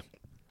 Okay.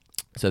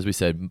 So as we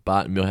said,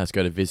 Bart and Millhouse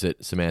go to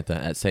visit Samantha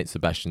at St.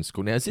 Sebastian's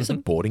School. Now is this a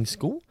boarding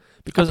school?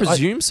 I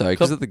presume so,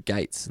 because of the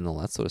gates and all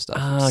that sort of stuff.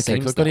 Okay. Seems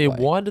I've got that here. way.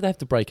 Why do they have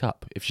to break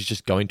up if she's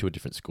just going to a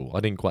different school? I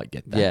didn't quite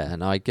get that. Yeah,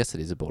 and I guess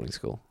it is a boarding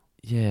school.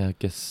 Yeah, I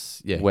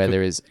guess. Yeah. Where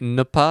there is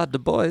ne pas de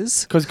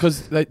boys.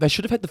 Because they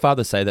should have had the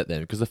father say that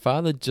then. Because the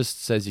father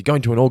just says, you're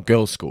going to an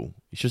all-girls school.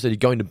 He should have said, you're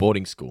going to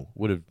boarding school.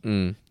 Would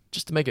have...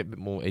 Just to make it a bit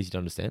more easy to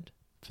understand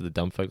for the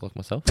dumb folk like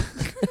myself.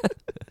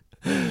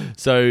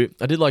 So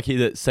I did like here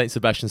that St.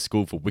 Sebastian's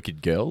School for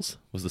Wicked Girls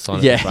was the sign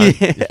of the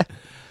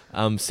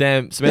front.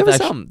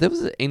 Samantha There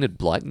was an Enid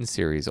Blyton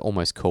series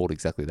almost called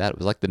exactly that. It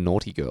was like The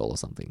Naughty Girl or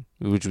something,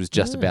 which was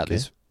just about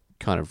this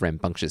kind of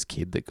rambunctious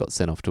kid that got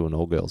sent off to an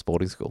all-girls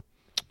boarding school.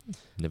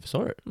 Never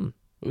saw it.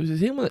 Was it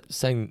him that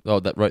sang? Oh,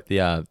 that wrote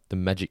the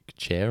magic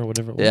chair or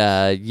whatever it was.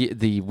 Yeah,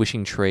 the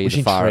wishing tree,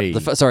 Wishing Tree.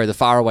 the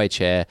faraway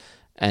chair,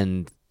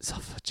 and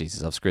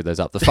Jesus, I've screwed those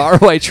up. The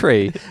faraway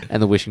tree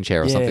and the wishing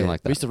chair, or something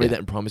like that. We used to read that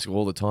in primary school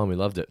all the time. We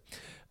loved it.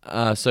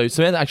 So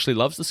Samantha actually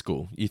loves the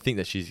school. You think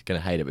that she's going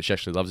to hate it, but she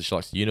actually loves it. She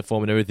likes the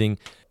uniform and everything.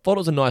 Thought it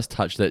was a nice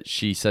touch that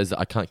she says that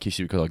I can't kiss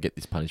you because I'll get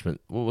this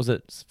punishment. What was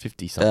it?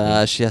 50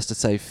 something. She has to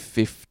say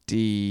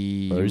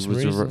 50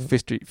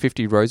 rosaries.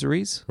 50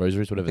 rosaries.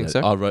 Rosaries, whatever. I think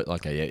so. Oh, right.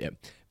 Okay, yeah.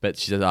 But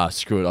she says,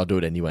 screw it, I'll do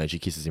it anyway. And she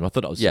kisses him. I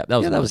thought that was that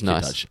was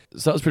nice. Touch.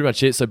 So that was pretty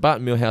much it. So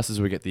Bart and Milhouse,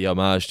 as we get the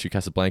homage to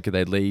Casablanca,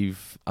 they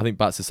leave. I think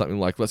Bart says something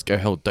like, let's go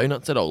hell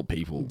donuts at old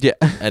people. Yeah.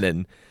 And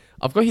then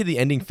I've got here the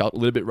ending felt a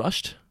little bit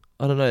rushed.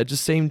 I don't know. It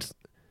just seemed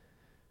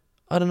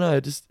a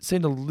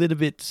little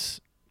bit...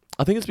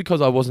 I think it's because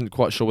I wasn't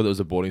quite sure whether it was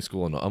a boarding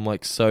school or not. I'm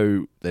like,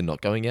 so they're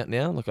not going out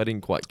now? Like, I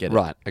didn't quite get it.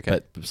 Right, okay.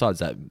 But besides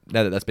that,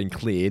 now that that's been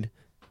cleared...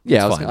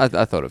 Yeah, it's fine.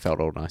 I thought it felt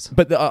all nice.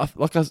 But I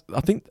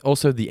think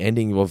also the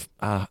ending of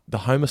the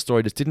Homer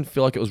story just didn't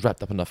feel like it was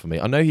wrapped up enough for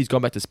me. I know he's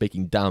gone back to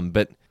speaking dumb,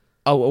 but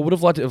I would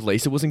have liked it if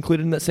Lisa was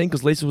included in that scene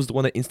because Lisa was the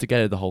one that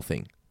instigated the whole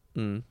thing.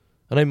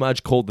 I know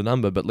Marge called the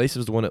number, but Lisa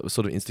was the one that was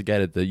sort of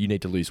instigated the you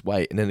need to lose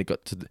weight, and then it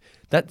got to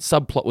that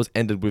subplot was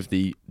ended with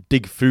the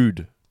dig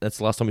food. That's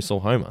the last time we saw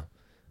Homer.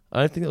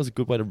 I don't think that was a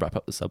good way to wrap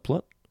up the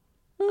subplot.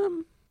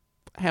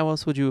 How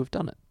else would you have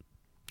done it?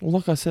 Well,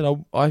 like I said,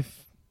 I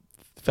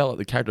felt like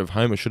the character of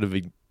Homer should have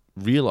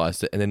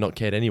realised it and then not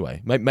cared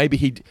anyway. Maybe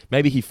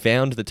he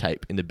found the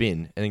tape in the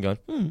bin and then gone,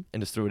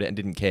 and just threw it out and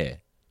didn't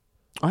care.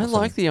 I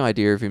like the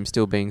idea of him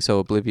still being so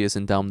oblivious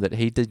and dumb that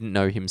he didn't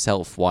know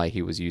himself why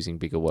he was using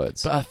bigger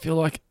words. But I feel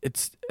like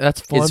that's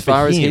fine as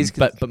far for as him, he's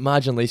but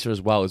Marge and Lisa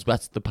as well,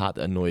 that's the part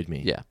that annoyed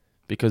me. Yeah.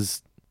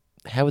 Because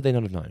how would they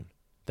not have known?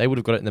 They would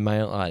have got it in the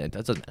mail. That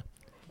doesn't matter.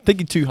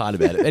 Thinking too hard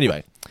about it.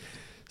 Anyway,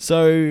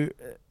 so...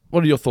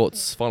 What are your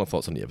thoughts? Final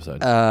thoughts on the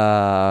episode?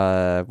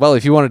 Well,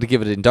 if you wanted to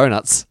give it in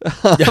donuts,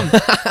 like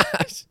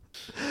I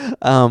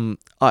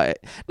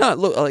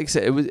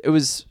said, it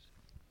was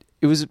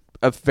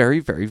a very,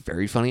 very,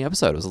 very funny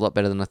episode. It was a lot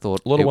better than I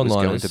thought. A lot of it was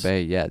one-liners. going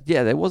to be.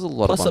 Yeah, there was a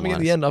lot Plus of something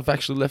one-liners. at the end I've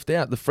actually left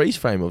out. The freeze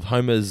frame of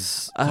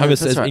Homer's. Homer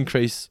that's says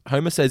right.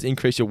 Homer says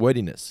increase your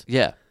wordiness.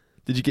 Yeah.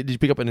 Did you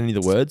pick up on any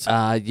of the words?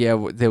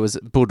 Yeah. There was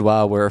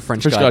Boudoir where a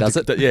French guy does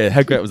it. Yeah,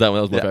 how great was that one?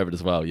 That was my Yeah. favorite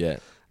as well. Yeah.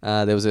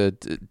 There was a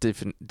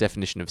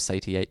definition of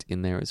satiate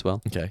in there as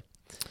well. Okay.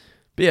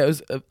 But yeah, it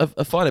was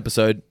a fine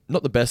episode.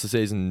 Not the best of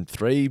season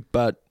 3,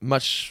 but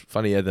much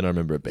funnier than I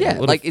remember it being. Yeah,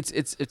 like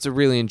it's a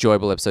really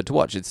enjoyable episode to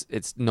watch.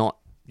 It's not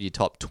your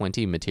top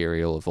 20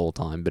 material of all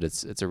time, but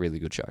it's a really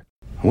good show.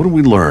 What did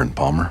we learn,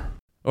 Palmer?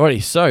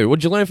 Alrighty, so what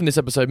did you learn from this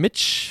episode,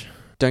 Mitch?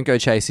 Don't go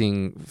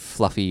chasing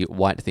fluffy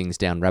white things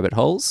down rabbit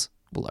holes.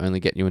 Will only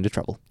get you into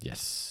trouble.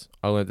 Yes.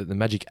 I learned that the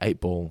magic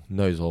 8-ball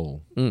knows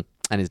all. And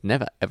is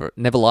never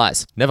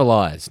lies. Never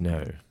lies,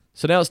 no.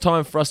 So now it's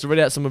time for us to read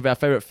out some of our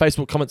favourite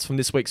Facebook comments from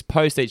this week's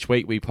post. Each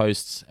week we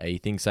post a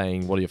thing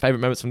saying what are your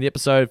favourite moments from the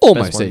episode.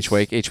 Almost each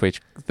week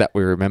that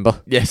we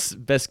remember. Yes,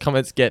 best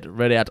comments get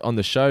read out on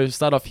the show.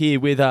 Start off here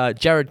with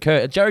Jared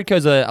Kerr. Jared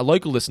Kerr's a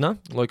local listener,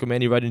 a local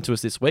man who wrote into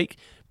us this week.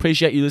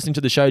 Appreciate you listening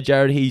to the show,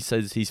 Jared. He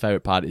says his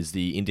favourite part is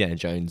the Indiana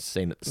Jones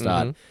scene at the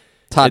start.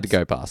 It's hard to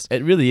go past.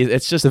 It really is.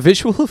 It's just the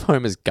visual of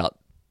Homer's gut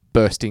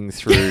bursting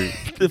through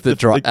the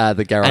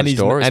garage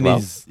door as well.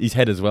 And his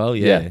head as well,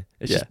 yeah.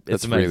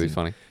 It's amazing. really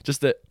funny. Just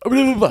the...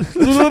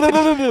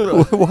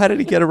 Why did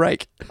he get a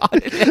rake?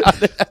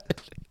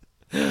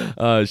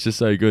 Oh, it's just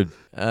so good.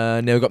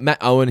 Now we've got Matt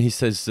Owen. He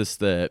says just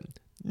the...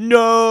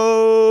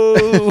 No!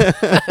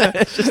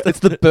 it's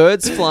the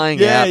birds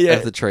flying out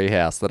of the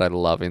treehouse that I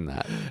love in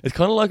that. It's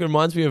kind of like, it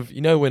reminds me of,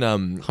 you know, when...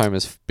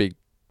 Homer's big...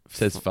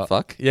 says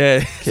fuck?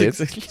 Yeah. Kids,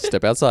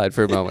 step outside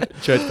for a moment.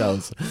 Church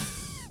bells.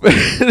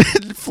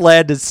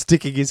 Flanders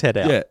sticking his head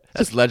out. Yeah,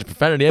 that's the largest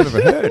profanity I've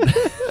ever heard.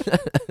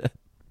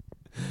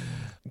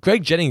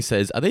 Greg Jennings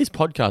says, are these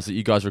podcasts that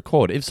you guys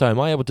record? If so, am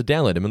I able to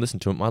download them and listen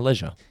to them at my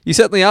leisure? You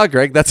certainly are,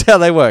 Greg. That's how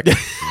they work.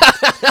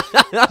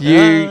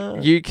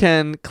 You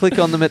can click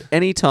on them at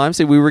any time.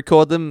 So we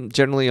record them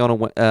generally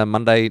on a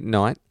Monday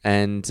night,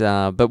 and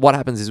but what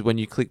happens is when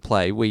you click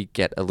play, we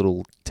get a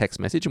little text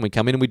message, and we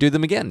come in and we do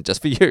them again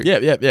just for you.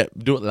 Yeah.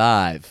 Do it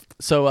live.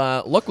 So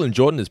Lachlan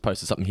Jordan has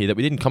posted something here that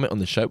we didn't comment on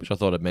the show, which I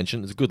thought I'd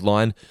mention. It's a good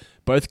line.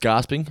 Both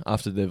gasping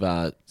after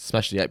they've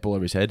smashed the 8-ball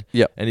over his head.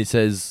 Yep. And he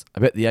says, I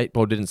bet the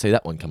 8-ball didn't see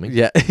that one coming.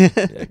 Yeah.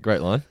 Yeah,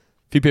 great line.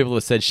 A few people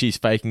have said she's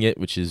faking it,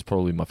 which is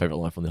probably my favourite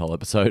line from the whole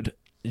episode.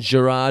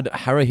 Gerard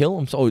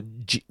Harrahill,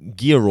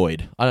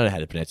 Gearoid. I don't know how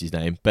to pronounce his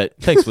name, but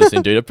thanks for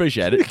listening, dude. I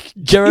appreciate it.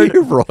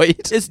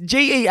 Gearoid. It's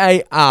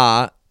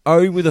Gearo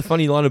with a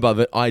funny line above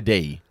it,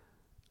 ID.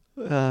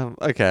 Okay. I'm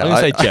going to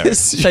say Jared.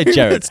 Say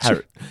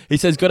Jared. He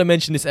says, got to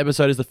mention this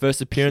episode is the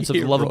first appearance of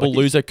the lovable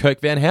loser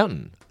Kirk Van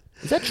Houten.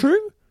 Is that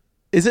true?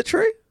 Is it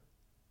true?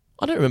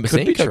 I don't remember Could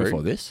seeing be Kirk true.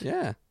 before this.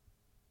 Yeah.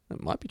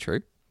 It might be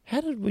true. How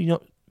did we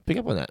not pick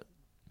up on that?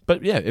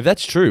 But yeah, if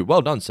that's true,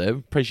 well done, sir.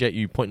 Appreciate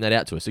you pointing that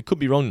out to us. It could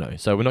be wrong though,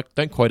 so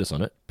don't quote us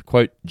on it.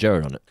 Quote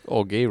Jared on it.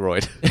 Or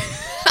Gearoid.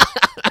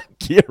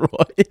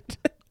 Gearoid.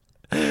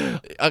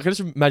 I can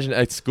just imagine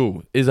at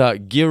school. Is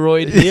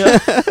Gearoid here?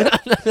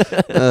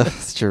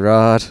 It's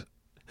Gerard.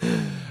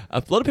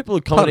 A lot of people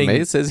are Pardon commenting.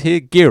 me, it says here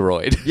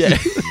Gearoid. Yeah.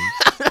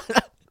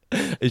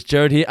 Is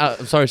Jared here?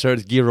 I'm sorry, sir,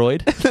 it's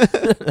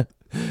Gearoid.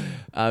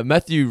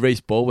 Matthew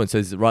Reese Baldwin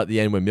says right at the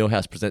end when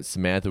Milhouse presents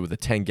Samantha with a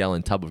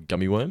 10-gallon tub of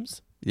gummy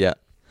worms. Yeah.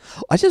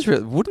 I just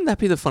wouldn't that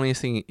be the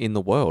funniest thing in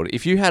the world?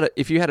 If you had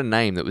a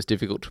name that was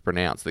difficult to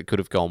pronounce that could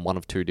have gone one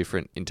of two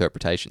different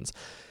interpretations,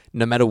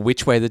 no matter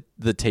which way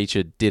the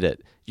teacher did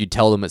it, you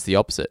tell them it's the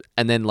opposite.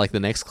 And then like the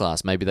next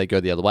class, maybe they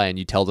go the other way and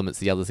you tell them it's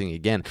the other thing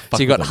again.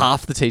 So you got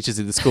half the teachers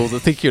in the school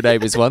that think your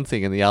name is one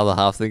thing and the other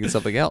half think it's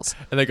something else.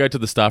 And they go to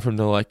the staff room and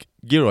they're like,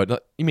 Gearoid. No,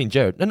 you mean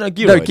Jared? No,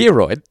 Gearoid. No,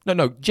 Gearoid.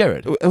 No,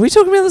 Jared. Are we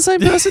talking about the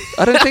same person?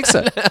 I don't think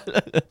so.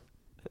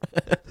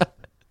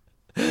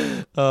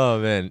 Oh,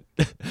 man.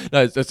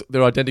 No,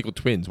 they're identical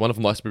twins. One of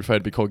them likes to prefer to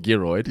be called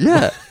Gearoid.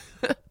 Yeah.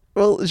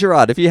 Well,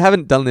 Gerard, if you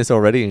haven't done this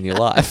already in your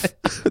life,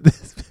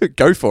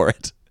 go for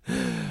it.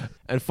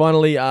 And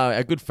finally,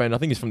 our good friend, I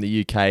think he's from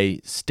the UK,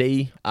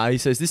 Steve, he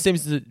says, this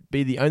seems to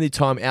be the only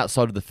time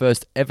outside of the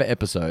first ever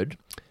episode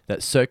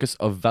that Circus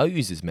of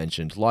Values is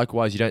mentioned.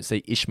 Likewise, you don't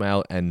see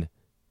Ishmael and...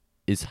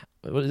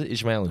 What is it?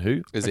 Ishmael and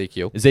who?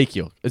 Ezekiel.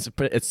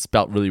 It's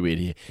spelt really weird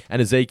here.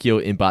 And Ezekiel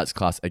in Bart's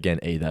class again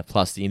either.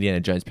 Plus, the Indiana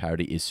Jones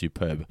parody is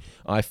superb.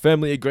 I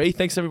firmly agree.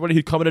 Thanks everybody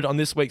who commented on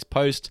this week's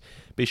post.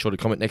 Be sure to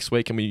comment next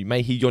week and we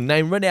may hear your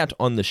name read out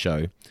on the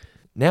show.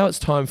 Now it's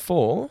time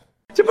for...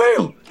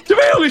 Jamil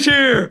is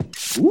here!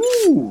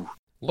 Ooh!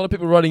 A lot of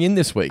people writing in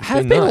this week.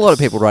 Have been a lot of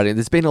people writing.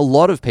 There's been a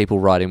lot of people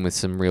writing with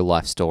some real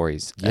life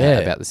stories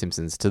about The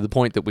Simpsons, to the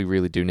point that we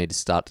really do need to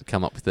start to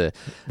come up with a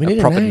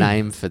proper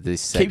name for this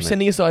segment. Keep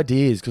sending us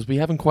ideas because we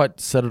haven't quite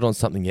settled on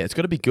something yet. It's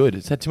got to be good.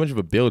 It's had too much of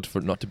a build for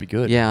it not to be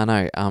good. Yeah,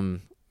 I know.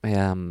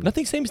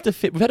 Nothing seems to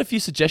fit. We've had a few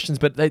suggestions,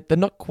 but they're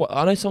not quite.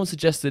 I know someone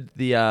suggested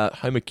the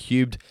Homer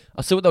Cubed.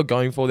 I see what they were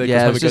going for there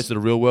because Homer goes to the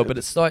real world, but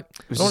it's like...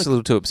 It was just a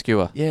little too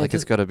obscure. Yeah, like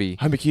it's got to be...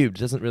 Homer Cubed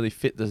doesn't really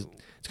fit the...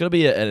 It's got to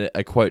be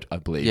a quote, I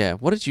believe. Yeah.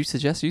 What did you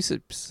suggest? You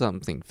said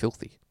something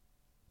filthy.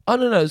 Oh,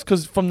 no. It's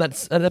because from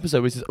that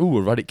episode where he says, ooh,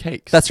 erotic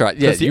cakes. That's right.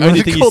 Yeah. That's the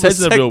only thing he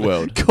says in the real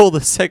world. Call the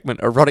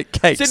segment erotic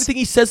cakes. It's the only thing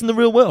he says in the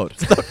real world.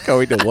 It's not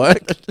going to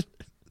work.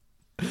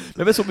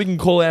 Maybe that's what we can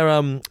call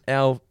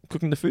our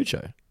Cooking the Food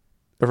show.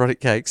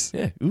 Erotic cakes.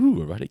 Yeah.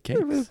 Ooh, erotic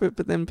cakes.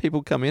 But then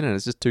people come in and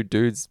it's just two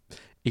dudes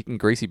eating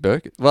greasy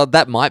burgers. Well,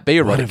 that might be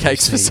erotic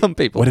cakes for some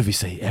people. What if we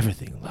say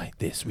everything like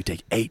this? We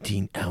take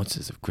 18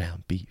 ounces of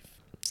ground beef.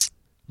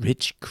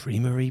 Rich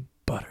creamery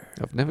butter.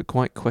 I've never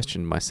quite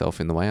questioned myself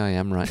in the way I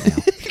am right now.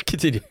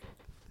 Continue.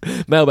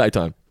 Mailbag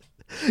time.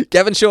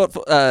 Gavin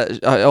Shortfall.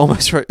 I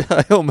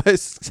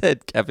almost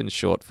said Gavin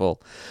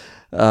Shortfall.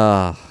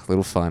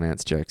 Little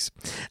finance jokes.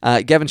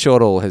 Gavin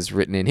Shortall has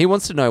written in. He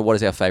wants to know what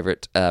is our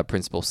favourite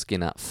Principal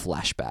Skinner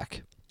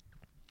flashback.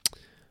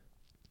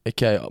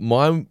 Okay,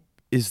 mine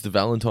is the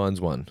Valentine's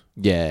one.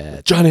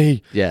 Yeah.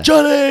 Johnny! Yeah.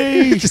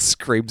 Johnny! Just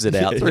screams it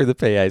out through the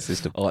PA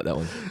system. I like that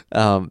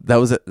one. That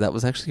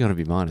was actually going to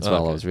be mine as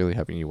well. Okay. I was really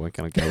hoping you weren't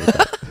going to go with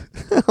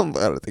that. I'm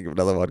going to think of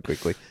another one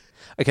quickly.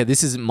 Okay,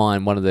 this isn't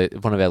mine. One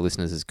of our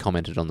listeners has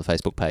commented on the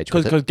Facebook page.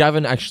 Because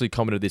Gavin actually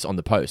commented this on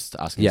the post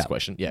asking this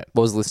question. Yeah.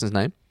 What was the listener's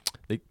name?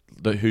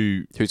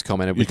 Who's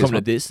commented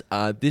with this?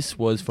 This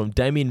was from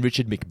Damien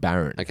Richard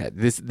McBarron. Okay,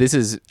 this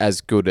is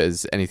as good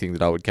as anything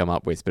that I would come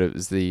up with, but it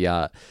was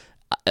the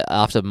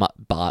after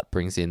Bart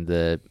brings in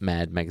the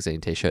Mad Magazine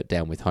T-shirt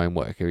down with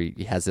homework,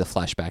 he has a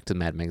flashback to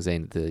Mad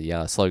Magazine,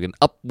 the slogan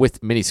 "Up with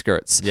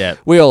miniskirts." Yeah,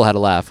 we all had a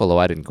laugh, although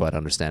I didn't quite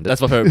understand it.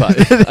 That's my favorite part.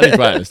 I didn't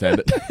quite understand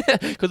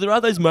it because there are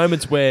those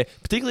moments where,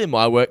 particularly in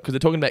my work, because they're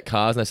talking about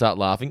cars and they start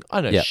laughing.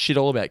 I know shit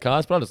all about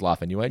cars, but I just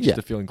laugh anyway, just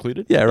to feel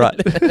included. Yeah, right.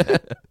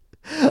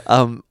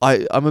 I'm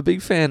a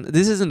big fan.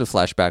 This isn't a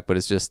flashback, but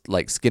it's just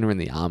like Skinner in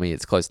the army.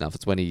 It's close enough.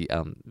 It's when he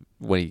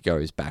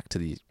goes back to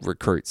the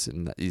recruits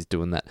and he's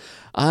doing that.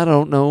 I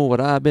don't know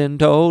what I've been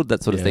told,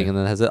 that sort of thing, and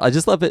then has it. I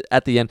just love it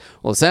at the end.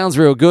 Well, it sounds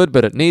real good,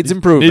 but it needs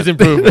improvement.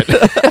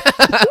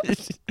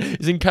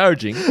 It's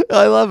encouraging.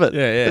 I love it.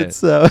 Yeah. It's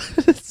so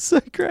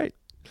great.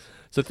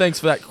 So thanks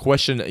for that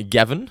question,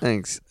 Gavin.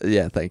 Thanks.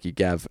 Yeah, thank you,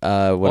 Gav.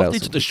 What Well, else? he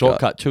took the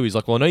shortcut too. He's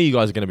like, well, I know you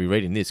guys are going to be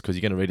reading this because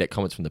you're going to read out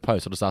comments from the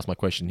post. I'll just ask my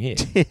question here.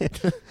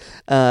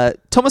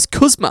 Thomas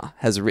Kuzma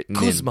has written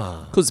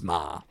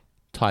Kuzma.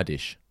 Thai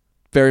dish.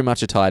 Very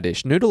much a Thai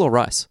dish. Noodle or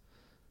rice?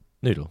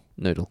 Noodle.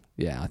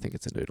 Yeah, I think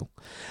it's a noodle.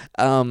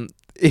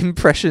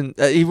 Impression.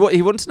 He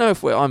wanted to know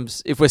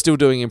if we're still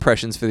doing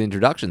impressions for the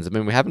introductions. I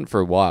mean, we haven't for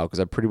a while because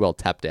I pretty well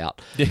tapped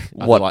out. Yeah,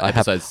 what like I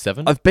have. episode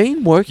 7. I've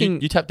been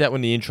working. You tapped out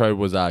when the intro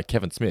was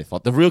Kevin Smith,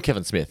 like the real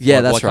Kevin Smith. Yeah,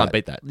 Well, that's I right. can't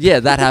beat that. Yeah,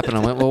 that happened.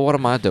 I went, well, what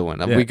am I doing?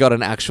 Yeah. We got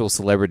an actual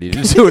celebrity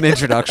to do an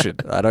introduction.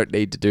 I don't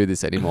need to do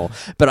this anymore.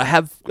 But I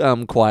have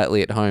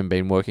quietly at home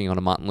been working on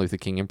a Martin Luther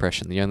King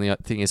impression. The only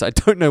thing is, I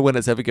don't know when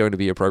it's ever going to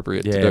be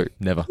appropriate to do.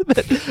 Never.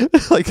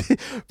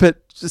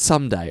 But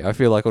someday, I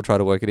feel like I'll try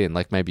to work it in.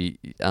 Like maybe,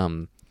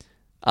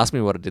 ask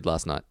me what I did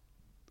last night.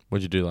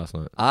 What'd you do last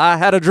night? I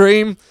had a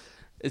dream.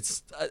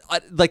 It's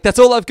like that's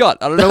all I've got.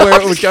 I don't know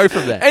where it would go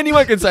from there.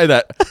 Anyone can say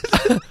that.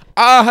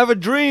 I have a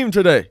dream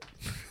today.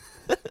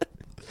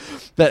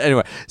 But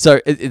anyway,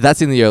 so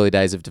that's in the early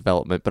days of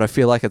development. But I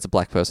feel like as a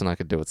black person, I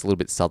could do it. It's a little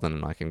bit southern,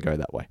 and I can go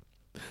that way.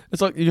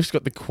 It's like you just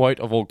got the quote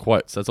of all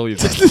quotes. That's all you've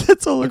done.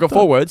 That's all I've got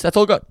 4 words. That's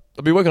all I've got.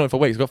 I've been working on it for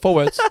weeks. I've got 4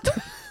 words.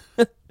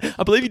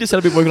 I believe you just said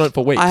I've been working on it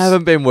for weeks. I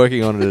haven't been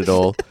working on it at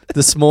all.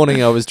 This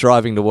morning I was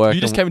driving to work.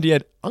 You just came into your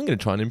head, I'm going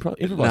to try and improvise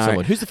No.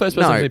 someone. Who's the first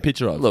person I'm going to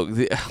picture of? Look,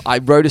 I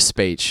wrote a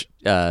speech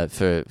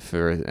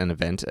for an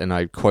event, and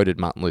I quoted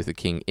Martin Luther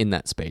King in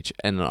that speech,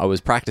 and I was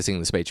practicing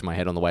the speech in my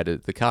head on the way to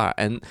the car,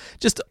 and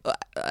just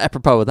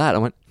apropos of that, I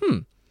went,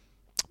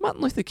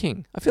 Martin Luther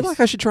King. I feel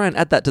like I should try and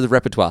add that to the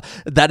repertoire.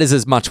 That is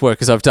as much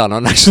work as I've done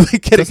on actually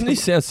getting... Doesn't he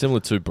sound similar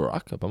to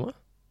Barack Obama?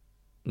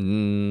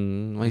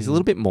 Well, he's a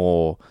little bit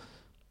more...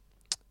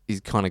 He's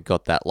kind of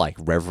got that like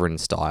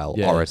reverend style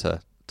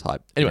orator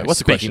type. Anyway, what's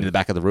the speaking question? to the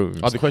back of the room?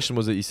 Oh, the question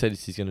was that you said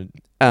he's going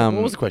to...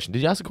 what was the question?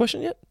 Did you ask a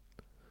question yet?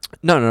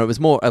 No, it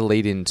was more a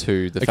lead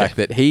into the fact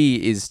that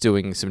he is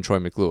doing some Troy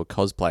McClure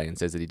cosplay and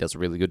says that he does a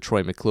really good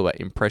Troy McClure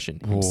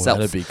impression himself.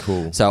 That'd be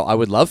cool. So I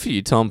would love for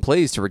you, Tom,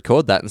 please, to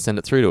record that and send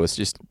it through to us.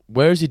 Just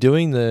where is he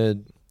doing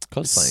the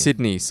cosplaying?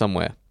 Sydney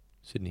somewhere.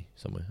 Sydney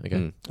somewhere.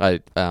 Okay. I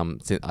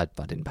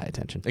didn't pay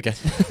attention. Okay.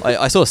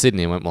 I saw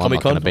Sydney and went, well, I'm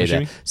not going to be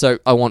there. So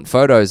I want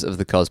photos of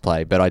the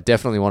cosplay, but I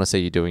definitely want to see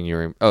you doing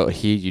hear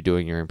you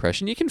doing your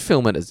impression. You can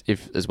film it as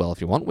well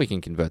if you want. We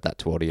can convert that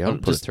to audio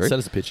and put it through. Send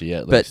us a picture,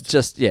 yeah. But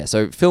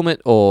so film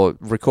it or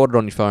record it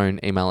on your phone,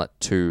 email it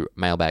to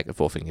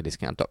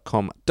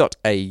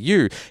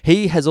mailbag@fourfingerdiscount.com.au.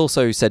 He has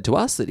also said to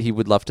us that he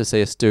would love to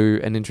see us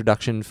do an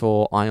introduction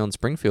for Ion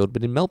Springfield,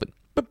 but in Melbourne.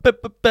 So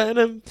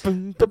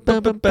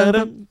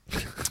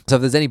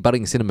if there's any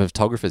budding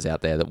cinematographers out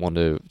there that want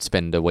to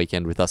spend a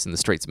weekend with us in the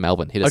streets of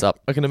Melbourne, hit us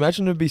up. I can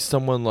imagine it'd be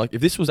someone like,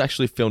 if this was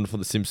actually filmed for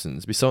The Simpsons,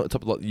 it'd be someone at the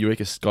top of like the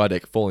Eureka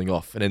Skydeck falling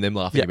off and then them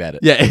laughing about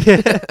it. Yeah.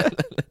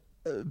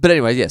 But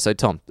anyway, yeah, so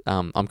Tom,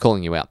 I'm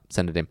calling you out.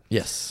 Send it in.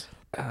 Yes.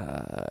 We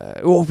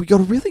got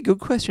a really good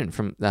question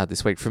from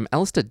this week from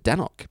Alistair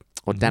Danock,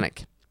 or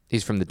Danik.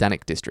 He's from the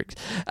Danik district.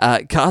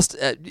 Cast,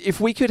 if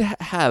we could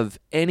have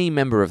any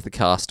member of the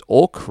cast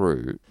or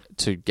crew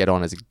to get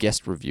on as a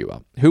guest reviewer,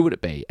 who would it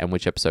be and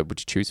which episode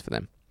would you choose for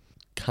them?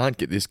 Can't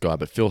get this guy,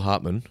 but Phil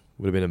Hartman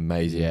would have been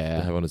amazing to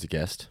have on as a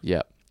guest.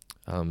 Yeah.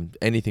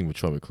 Anything with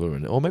Troy McClure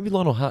in it. Or maybe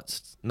Lionel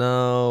Hutz.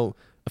 No.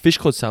 A Fish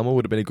Called Salma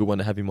would have been a good one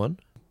to have him on.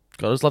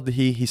 God, I just love to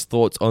hear his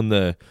thoughts on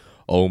the,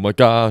 oh my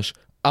gosh,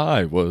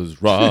 I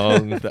was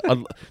wrong.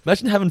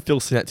 Imagine having Phil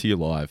sing that to you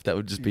live. That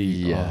would just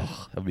be,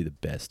 that would be the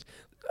best.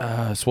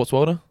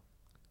 Swartzwelder,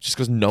 just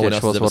because no one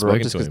else has ever spoken to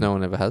him. Just because no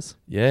one ever has.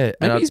 Yeah,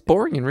 maybe he's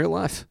boring in real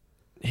life.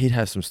 He'd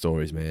have some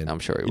stories, man. I'm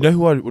sure he would. You know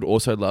who I would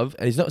also love,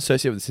 and he's not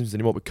associated with The Simpsons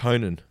anymore, but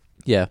Conan.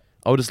 Yeah,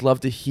 I would just love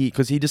to hear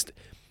because he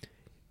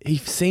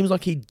seems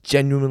like he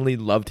genuinely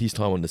loved his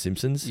time on The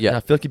Simpsons. Yeah, and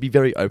I feel like he'd be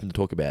very open to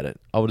talk about it.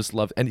 I would just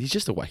love, and he's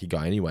just a wacky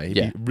guy anyway. He'd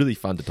be really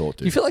fun to talk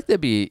to. You feel like there'd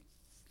be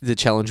the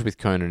challenge with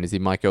Conan is he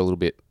might go a little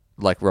bit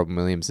like Robin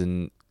Williams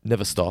and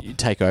never stop. You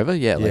take over,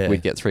 like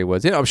we'd get 3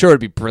 words in. I'm sure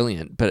it'd be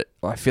brilliant, but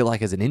I feel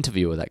like as an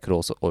interviewer that could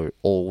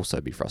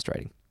also be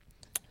frustrating.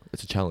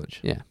 It's a challenge.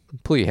 Yeah,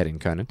 pull your head in,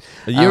 Conan.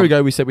 A year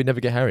ago, we said we'd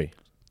never get Harry.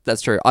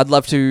 That's true. I'd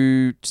love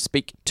to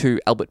speak to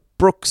Albert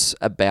Brooks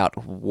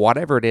about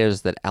whatever it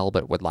is that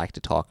Albert would like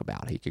to talk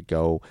about. He could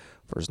go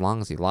for as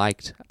long as he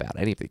liked about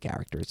any of the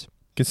characters.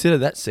 Consider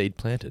that seed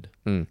planted.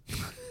 That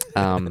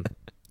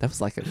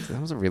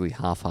was a really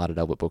half-hearted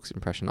Albert Brooks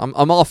impression.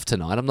 I'm off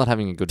tonight. I'm not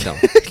having a good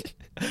time.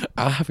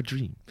 I have a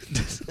dream.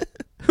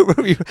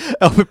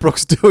 Albert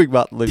Brooks doing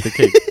Martin Luther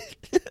King.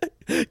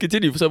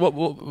 Continue. So what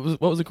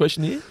was the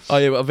question here? Oh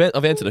yeah,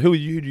 I've answered it. Who do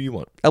you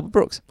want? Albert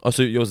Brooks. Oh,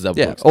 so yours is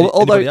Albert Brooks.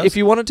 Although if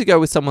you wanted to go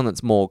with someone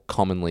that's more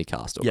commonly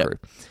cast or crew,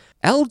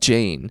 Al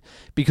Jean,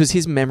 because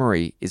his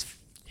memory is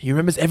He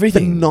remembers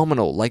everything.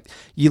 phenomenal. Like,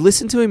 you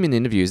listen to him in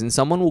interviews and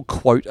someone will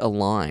quote a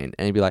line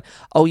and he'd be like,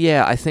 oh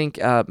yeah, I think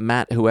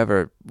Matt,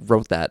 whoever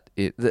wrote that,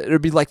 it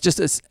would be like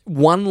just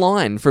one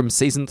line from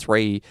season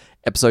 3,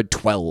 episode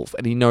 12,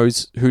 and he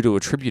knows who to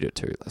attribute it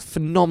to.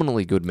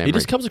 Phenomenally good memory. He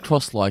just comes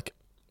across like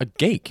a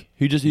geek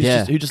who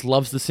just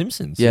loves The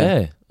Simpsons.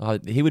 Yeah.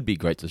 He would be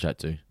great to chat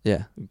to.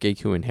 Yeah,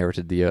 geek who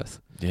inherited the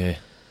earth. Yeah.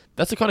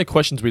 That's the kind of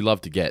questions we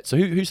love to get. So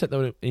who sent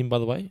that in, by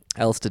the way?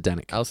 Alistair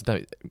Danick. Alistair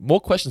Danick. More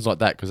questions like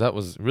that, because that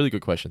was a really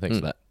good question. Thanks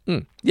for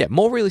that. Yeah,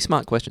 more really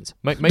smart questions.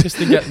 Make us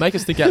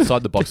think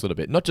outside the box a little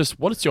bit. Not just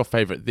what's your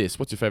favourite this,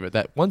 what's your favourite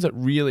that. Ones that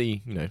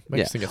really,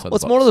 make us think outside the box. Well,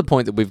 it's more to the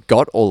point that we've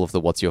got all of the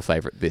what's your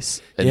favourite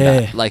this and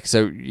that. Like,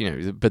 so,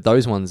 but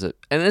those ones, and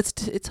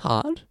it's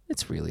hard.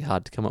 It's really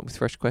hard to come up with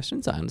fresh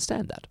questions. I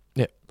understand that.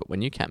 Yeah. But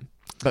when you can.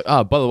 But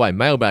by the way,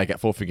 mailbag at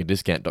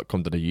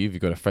fourfingerdiscount.com.au if you've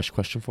got a fresh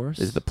question for us.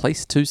 Is the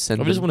place to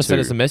send If you just want to send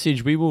us a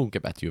message, we will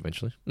get back to you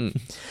eventually.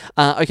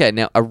 Okay,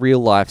 now a real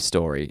life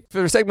story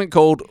for a segment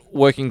called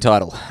Working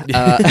Title.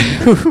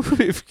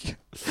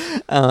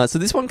 So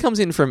this one comes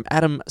in from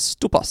Adam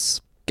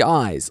Stupos.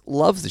 Guys,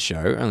 love the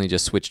show. Only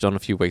just switched on a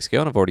few weeks ago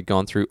and I've already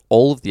gone through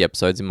all of the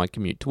episodes in my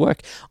commute to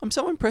work. I'm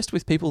so impressed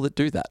with people that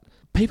do that.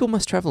 People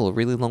must travel a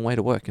really long way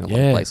to work in a lot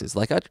of places.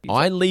 Like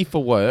I leave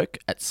for work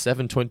at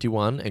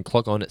 7:21 and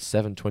clock on at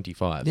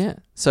 7:25. Yeah.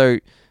 So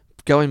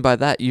going by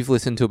that, you've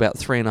listened to about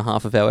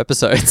 3.5 of our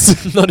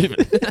episodes. Not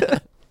even.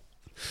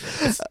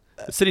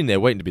 Sitting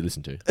there waiting to be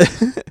listened to.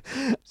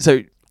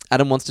 So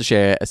Adam wants to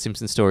share a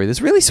Simpsons story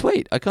that's really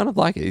sweet. I kind of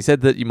like it. He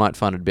said that you might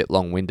find it a bit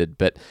long-winded,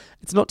 but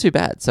it's not too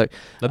bad. So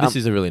this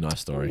is a really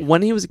nice story.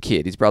 When he was a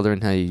kid, his brother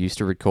and he used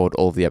to record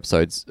all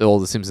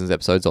the Simpsons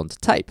episodes onto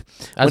tape.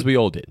 We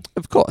all did.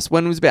 Of course.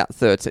 When he was about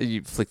 13,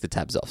 you flick the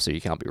tabs off so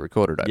you can't be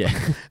recorded over.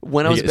 Yeah.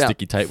 When I was get about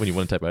sticky tape when you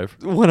want to tape over.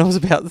 When I was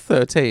about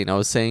 13, I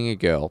was seeing a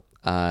girl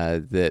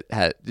that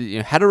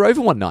had her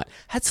over one night.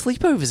 Had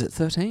sleepovers at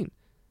 13.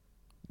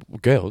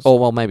 Girls? Or,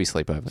 well, maybe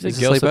sleepover. Is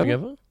it girls sleeping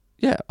over?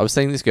 Yeah, I was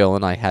seeing this girl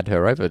and I had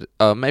her over.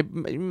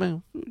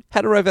 Maybe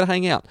had her over to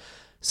hang out.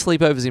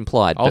 Sleepovers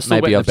implied, but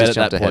maybe I've just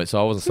jumped ahead. So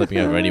I wasn't sleeping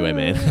over anyway,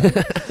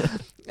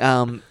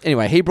 man.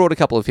 Anyway, he brought a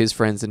couple of his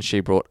friends and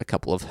she brought a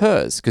couple of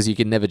hers because you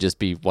can never just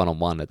be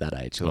one-on-one at that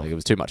age. Like, it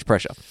was too much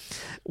pressure.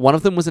 One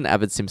of them was an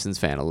avid Simpsons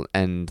fan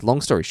and, long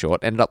story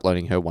short, ended up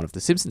loaning her one of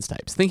the Simpsons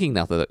tapes, thinking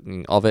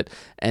nothing of it,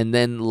 and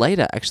then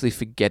later actually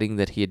forgetting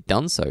that he had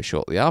done so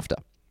shortly after.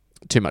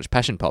 Too much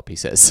passion pop, he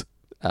says.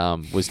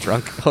 Was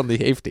drunk on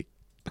the evening.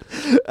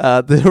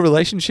 The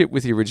relationship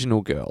with the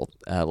original girl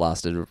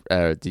lasted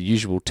the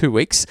usual 2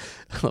 weeks.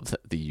 I love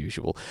that, the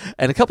usual.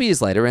 And a couple of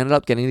years later, ended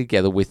up getting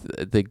together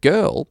with the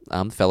girl,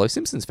 fellow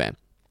Simpsons fan.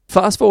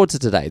 Fast forward to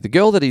today. The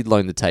girl that he'd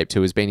loaned the tape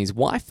to has been his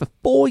wife for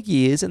 4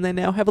 years, and they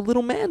now have a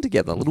little man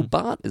together. Little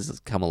Bart has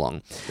come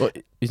along. Well,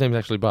 his name is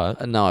actually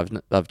Bart? No,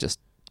 I've just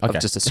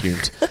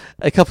assumed.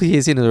 A couple of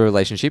years into the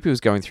relationship, he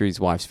was going through his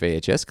wife's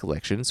VHS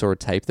collection, saw a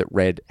tape that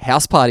read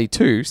House Party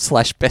 2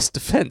 / Best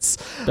Defense.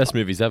 Best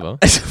movies ever.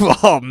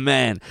 Oh,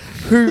 man.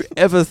 Who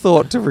ever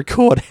thought to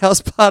record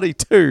House Party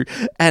 2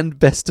 and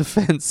Best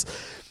Defense?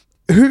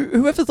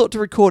 Whoever thought to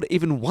record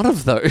even one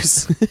of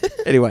those?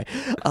 Anyway,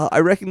 I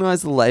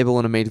recognized the label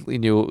and immediately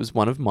knew it was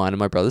one of mine and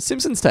my brother's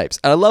Simpsons tapes.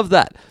 And I love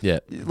that. Yeah.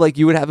 Like,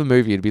 you would have a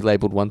movie, it'd be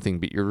labeled one thing,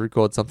 but you'd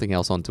record something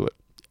else onto it.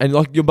 And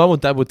like your mum or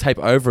dad would tape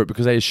over it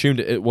because they assumed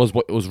it was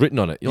what was written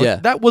on it. You're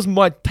like, that was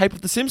my tape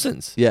of The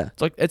Simpsons. Yeah.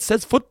 It's like, it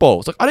says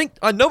football. It's like,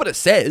 I know what it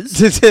says.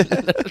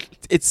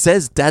 It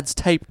says Dad's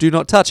tape, do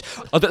not touch.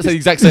 I was about to say the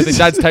exact same thing.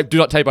 Dad's tape, do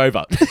not tape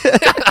over.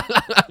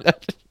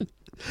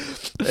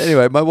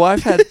 Anyway, my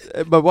wife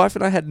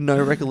and I had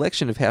no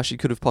recollection of how she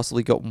could have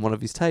possibly gotten one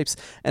of his tapes,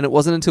 and it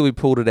wasn't until we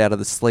pulled it out of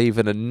the sleeve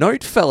and a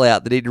note fell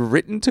out that he'd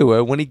written to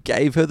her when he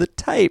gave her the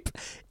tape.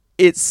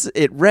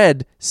 It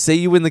read, "See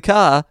you in the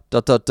car, ...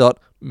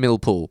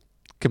 Millpool."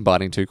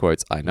 Combining two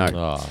quotes, I know.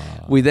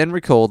 Aww. We then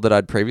recalled that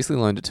I'd previously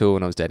loaned it to her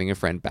when I was dating a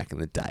friend back in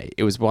the day.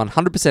 It was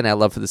 100% our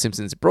love for The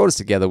Simpsons that brought us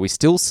together. We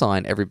still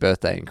sign every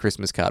birthday and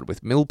Christmas card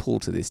with Millpool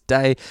to this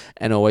day,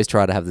 and always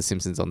try to have The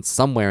Simpsons on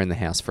somewhere in the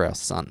house for our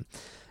son.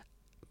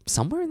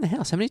 Somewhere in the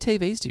house? How many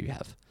TVs do you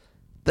have?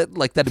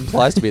 That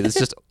implies to me there's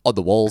just on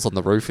the walls, on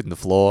the roof, in the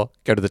floor.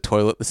 Go to the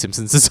toilet, The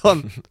Simpsons is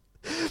on.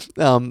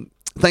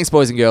 Thanks,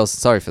 boys and girls.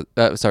 Sorry.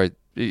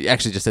 It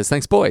actually just says,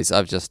 thanks, boys.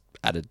 I've just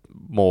added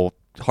more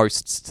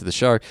hosts to the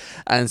show.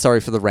 And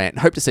sorry for the rant.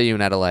 Hope to see you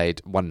in Adelaide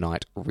one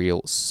night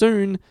real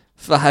soon.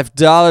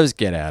 $5.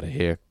 Get out of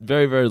here.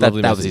 Very, very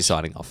lovely That was his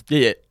signing off.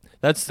 Yeah.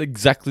 That's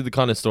exactly the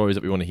kind of stories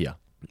that we want to hear.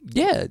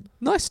 Yeah,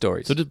 nice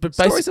stories. So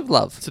stories of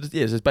love. So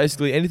it's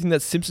basically anything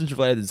that's Simpsons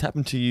related that's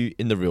happened to you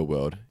in the real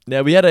world.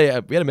 Now, we had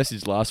a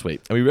message last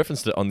week, and we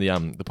referenced it on the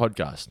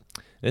podcast.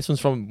 And this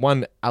one's from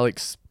one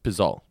Alex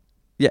Pizzol.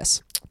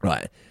 Yes.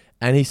 Right.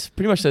 And he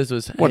pretty much says to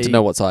us, hey, want to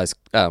know what size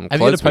have you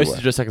got a postage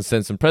address I can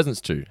send some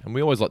presents to? And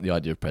we always like the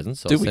idea of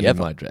presents, so I'll send him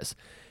my address.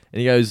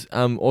 And he goes,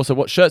 also,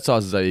 what shirt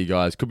sizes are you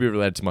guys? Could be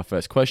related to my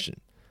first question.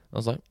 I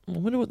was like, I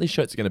wonder what these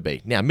shirts are going to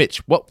be. Now,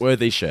 Mitch, what were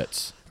these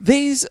shirts?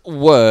 These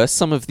were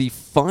some of the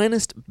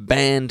finest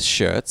band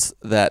shirts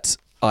that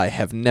I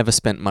have never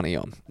spent money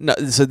on. No,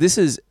 so this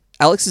is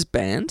Alex's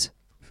band.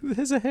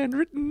 There's a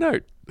handwritten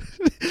note.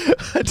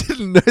 I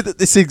didn't know that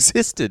this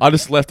existed. I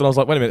just left and I was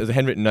like, wait a minute, there's a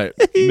handwritten note.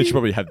 Mitch should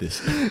probably have this.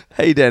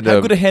 Hey, Dando.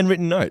 How good are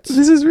handwritten notes?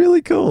 This is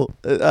really cool.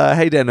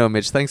 Hey, Dando and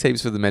Mitch, thanks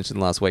heaps for the mention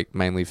last week,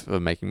 mainly for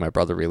making my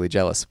brother really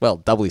jealous. Well,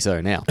 doubly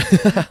so now.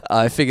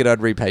 I figured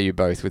I'd repay you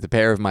both with a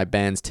pair of my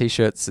band's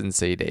t-shirts and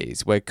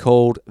CDs. We're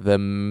called the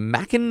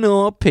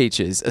Mackinac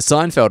Peaches, a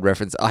Seinfeld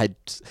reference.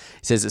 It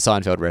says a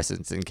Seinfeld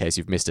reference in case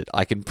you've missed it.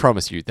 I can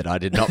promise you that I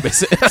did not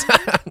miss it.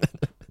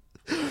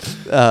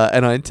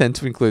 And I intend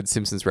to include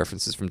Simpsons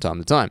references from time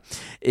to time.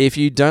 If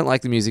you don't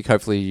like the music,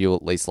 hopefully you'll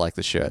at least like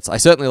the shirts. I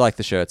certainly like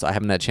the shirts. I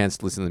haven't had a chance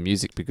to listen to the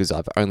music because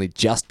I've only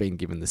just been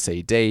given the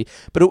CD.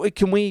 But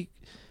can we...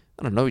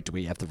 I don't know, do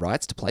we have the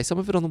rights to play some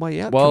of it on the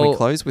way out? Well, can we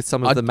close with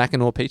some of the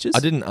Mackinac Peaches? I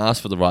didn't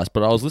ask for the rights,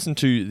 but I was listening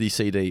to the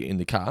CD in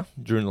the car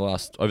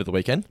over the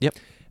weekend. Yep.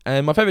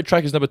 And my favourite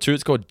track is number 2.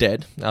 It's called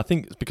Dead. Now, I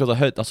think it's because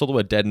I saw the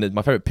word Dead, and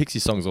my favourite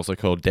Pixies song is also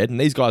called Dead. And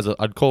these guys,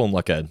 I'd call them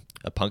like a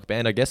punk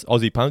band, I guess,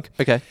 Aussie punk.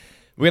 Okay.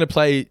 We're going to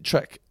play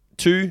track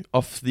 2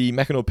 off the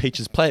Mackinac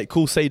Peaches Play It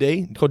Cool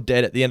CD called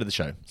Dead at the end of the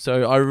show.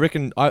 So I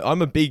reckon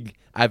I'm a big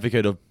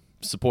advocate of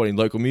supporting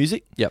local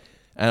music. Yep.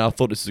 And I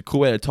thought this is a cool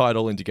way to tie it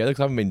all in together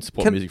because I haven't been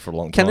supporting music for a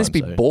long time. Can this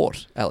be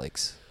bought,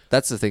 Alex?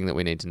 That's the thing that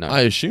we need to know.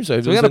 I assume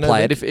so. So we're going to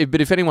play it. But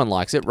if anyone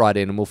likes it, write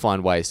in and we'll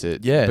find ways to...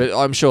 Yeah. But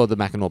I'm sure the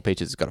Mackinac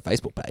Peaches has got a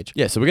Facebook page.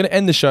 Yeah, so we're going to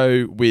end the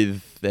show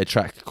with their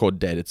track called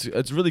Dead.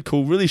 It's really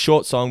cool, really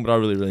short song, but I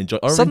really enjoy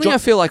it. Suddenly I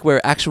feel like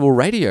we're actual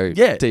radio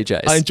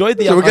DJs. I enjoyed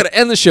the... So we're going to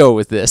end the show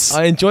with this.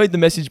 I enjoyed the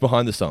message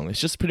behind the song. It's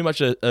just pretty much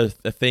a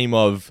theme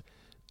of...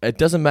 It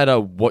doesn't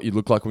matter what you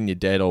look like when you're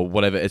dead or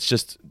whatever. It's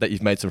just that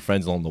you've made some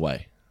friends along the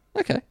way.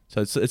 Okay.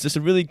 So it's just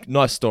a really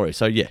nice story.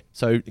 So yeah,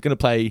 so you're going to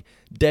play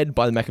Dead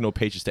by the Mackinac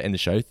Peaches to end the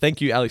show.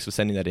 Thank you, Alex, for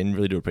sending that in.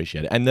 Really do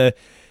appreciate it. And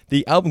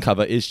the album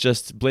cover is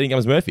just Bleeding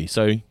Gums Murphy.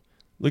 So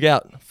look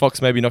out.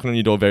 Fox may be knocking on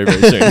your door very,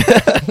 very soon.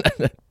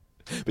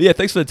 But yeah,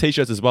 thanks for the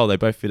t-shirts as well. They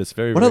both fit us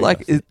very, what very I like,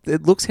 nicely.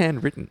 it looks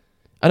handwritten.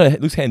 I know, it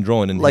looks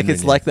hand-drawn. And like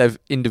it's like they've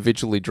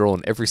individually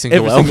drawn every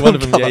single album one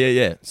of them. cover.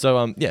 Yeah.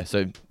 So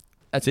so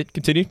that's it.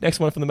 Continue.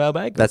 Next one from the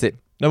mailbag. That's it.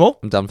 No more?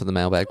 I'm done for the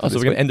mailbag. So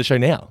we're going to end the show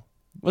now.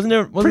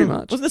 Wasn't Pretty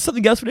much. Wasn't there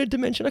something else we needed to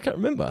mention? I can't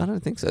remember. I don't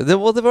think so. There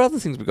were other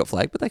things we got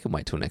flagged, but they can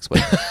wait till next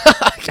week.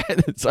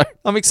 Okay, so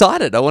I'm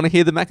excited. I want to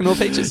hear the Mackinac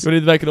Peaches. We need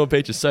the Mackinac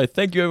Peaches. So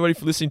thank you everybody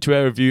for listening to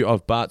our review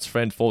of Bart's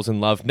Friend Falls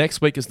in Love.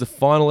 Next week is the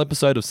final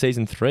episode of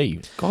season 3.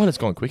 God, it's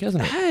gone quick,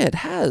 hasn't it? Hey, it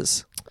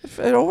has.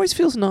 It always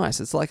feels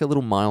nice. It's like a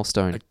little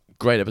milestone.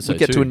 Great episode. We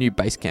get too. to a new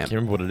base camp. Can you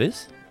remember what it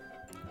is?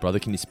 Brother,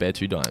 can you spare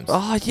 2 dimes?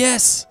 Oh,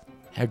 yes.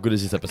 How good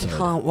is this episode?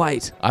 Can't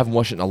wait. I haven't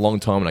watched it in a long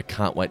time and I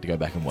can't wait to go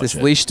back and watch This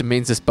it. leash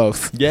means us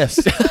both. Yes.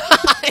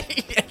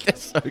 Yeah,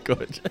 that's so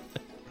good.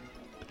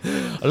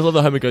 I just love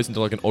that Homer goes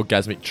into like an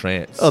orgasmic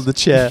trance. On the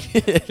chair.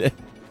 It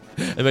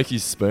makes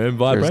his sperm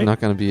vibrate. There's not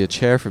going to be a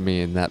chair for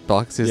me in that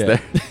box, is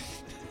there?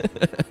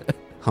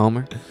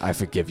 Homer, I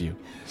forgive you.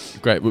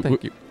 Great.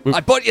 Thank you. I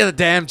bought you the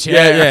damn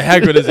chair. Yeah. How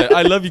good is it?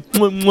 I love you.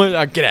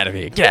 Get out of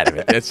here. Get out of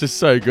it. It's just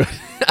so good.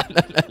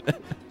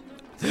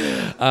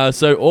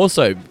 So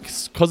also,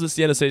 because it's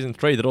the end of season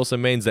 3, that also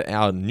means that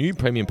our new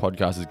premium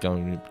podcast is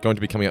going to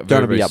be coming up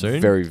very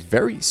soon. Very,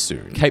 very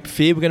soon. Cape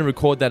Fear, we're going to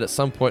record that at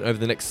some point over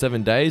the next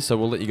 7 days, so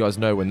we'll let you guys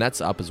know when that's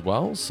up as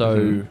well.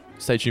 So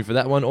stay tuned for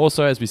that one.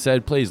 Also, as we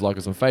said, please like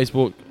us on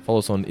Facebook, follow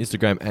us on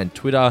Instagram and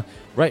Twitter,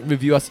 rate and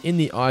review us in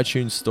the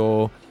iTunes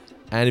store.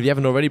 And if you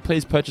haven't already,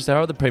 please purchase our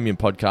other premium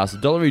podcast,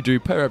 $1 we do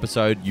per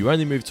episode, You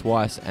Only Move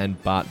Twice,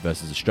 and Bart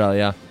vs.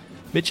 Australia.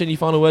 Mitch, any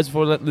final words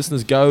before we let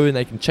listeners go and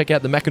they can check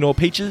out the Mackinac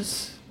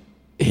Peaches?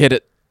 Hit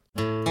it.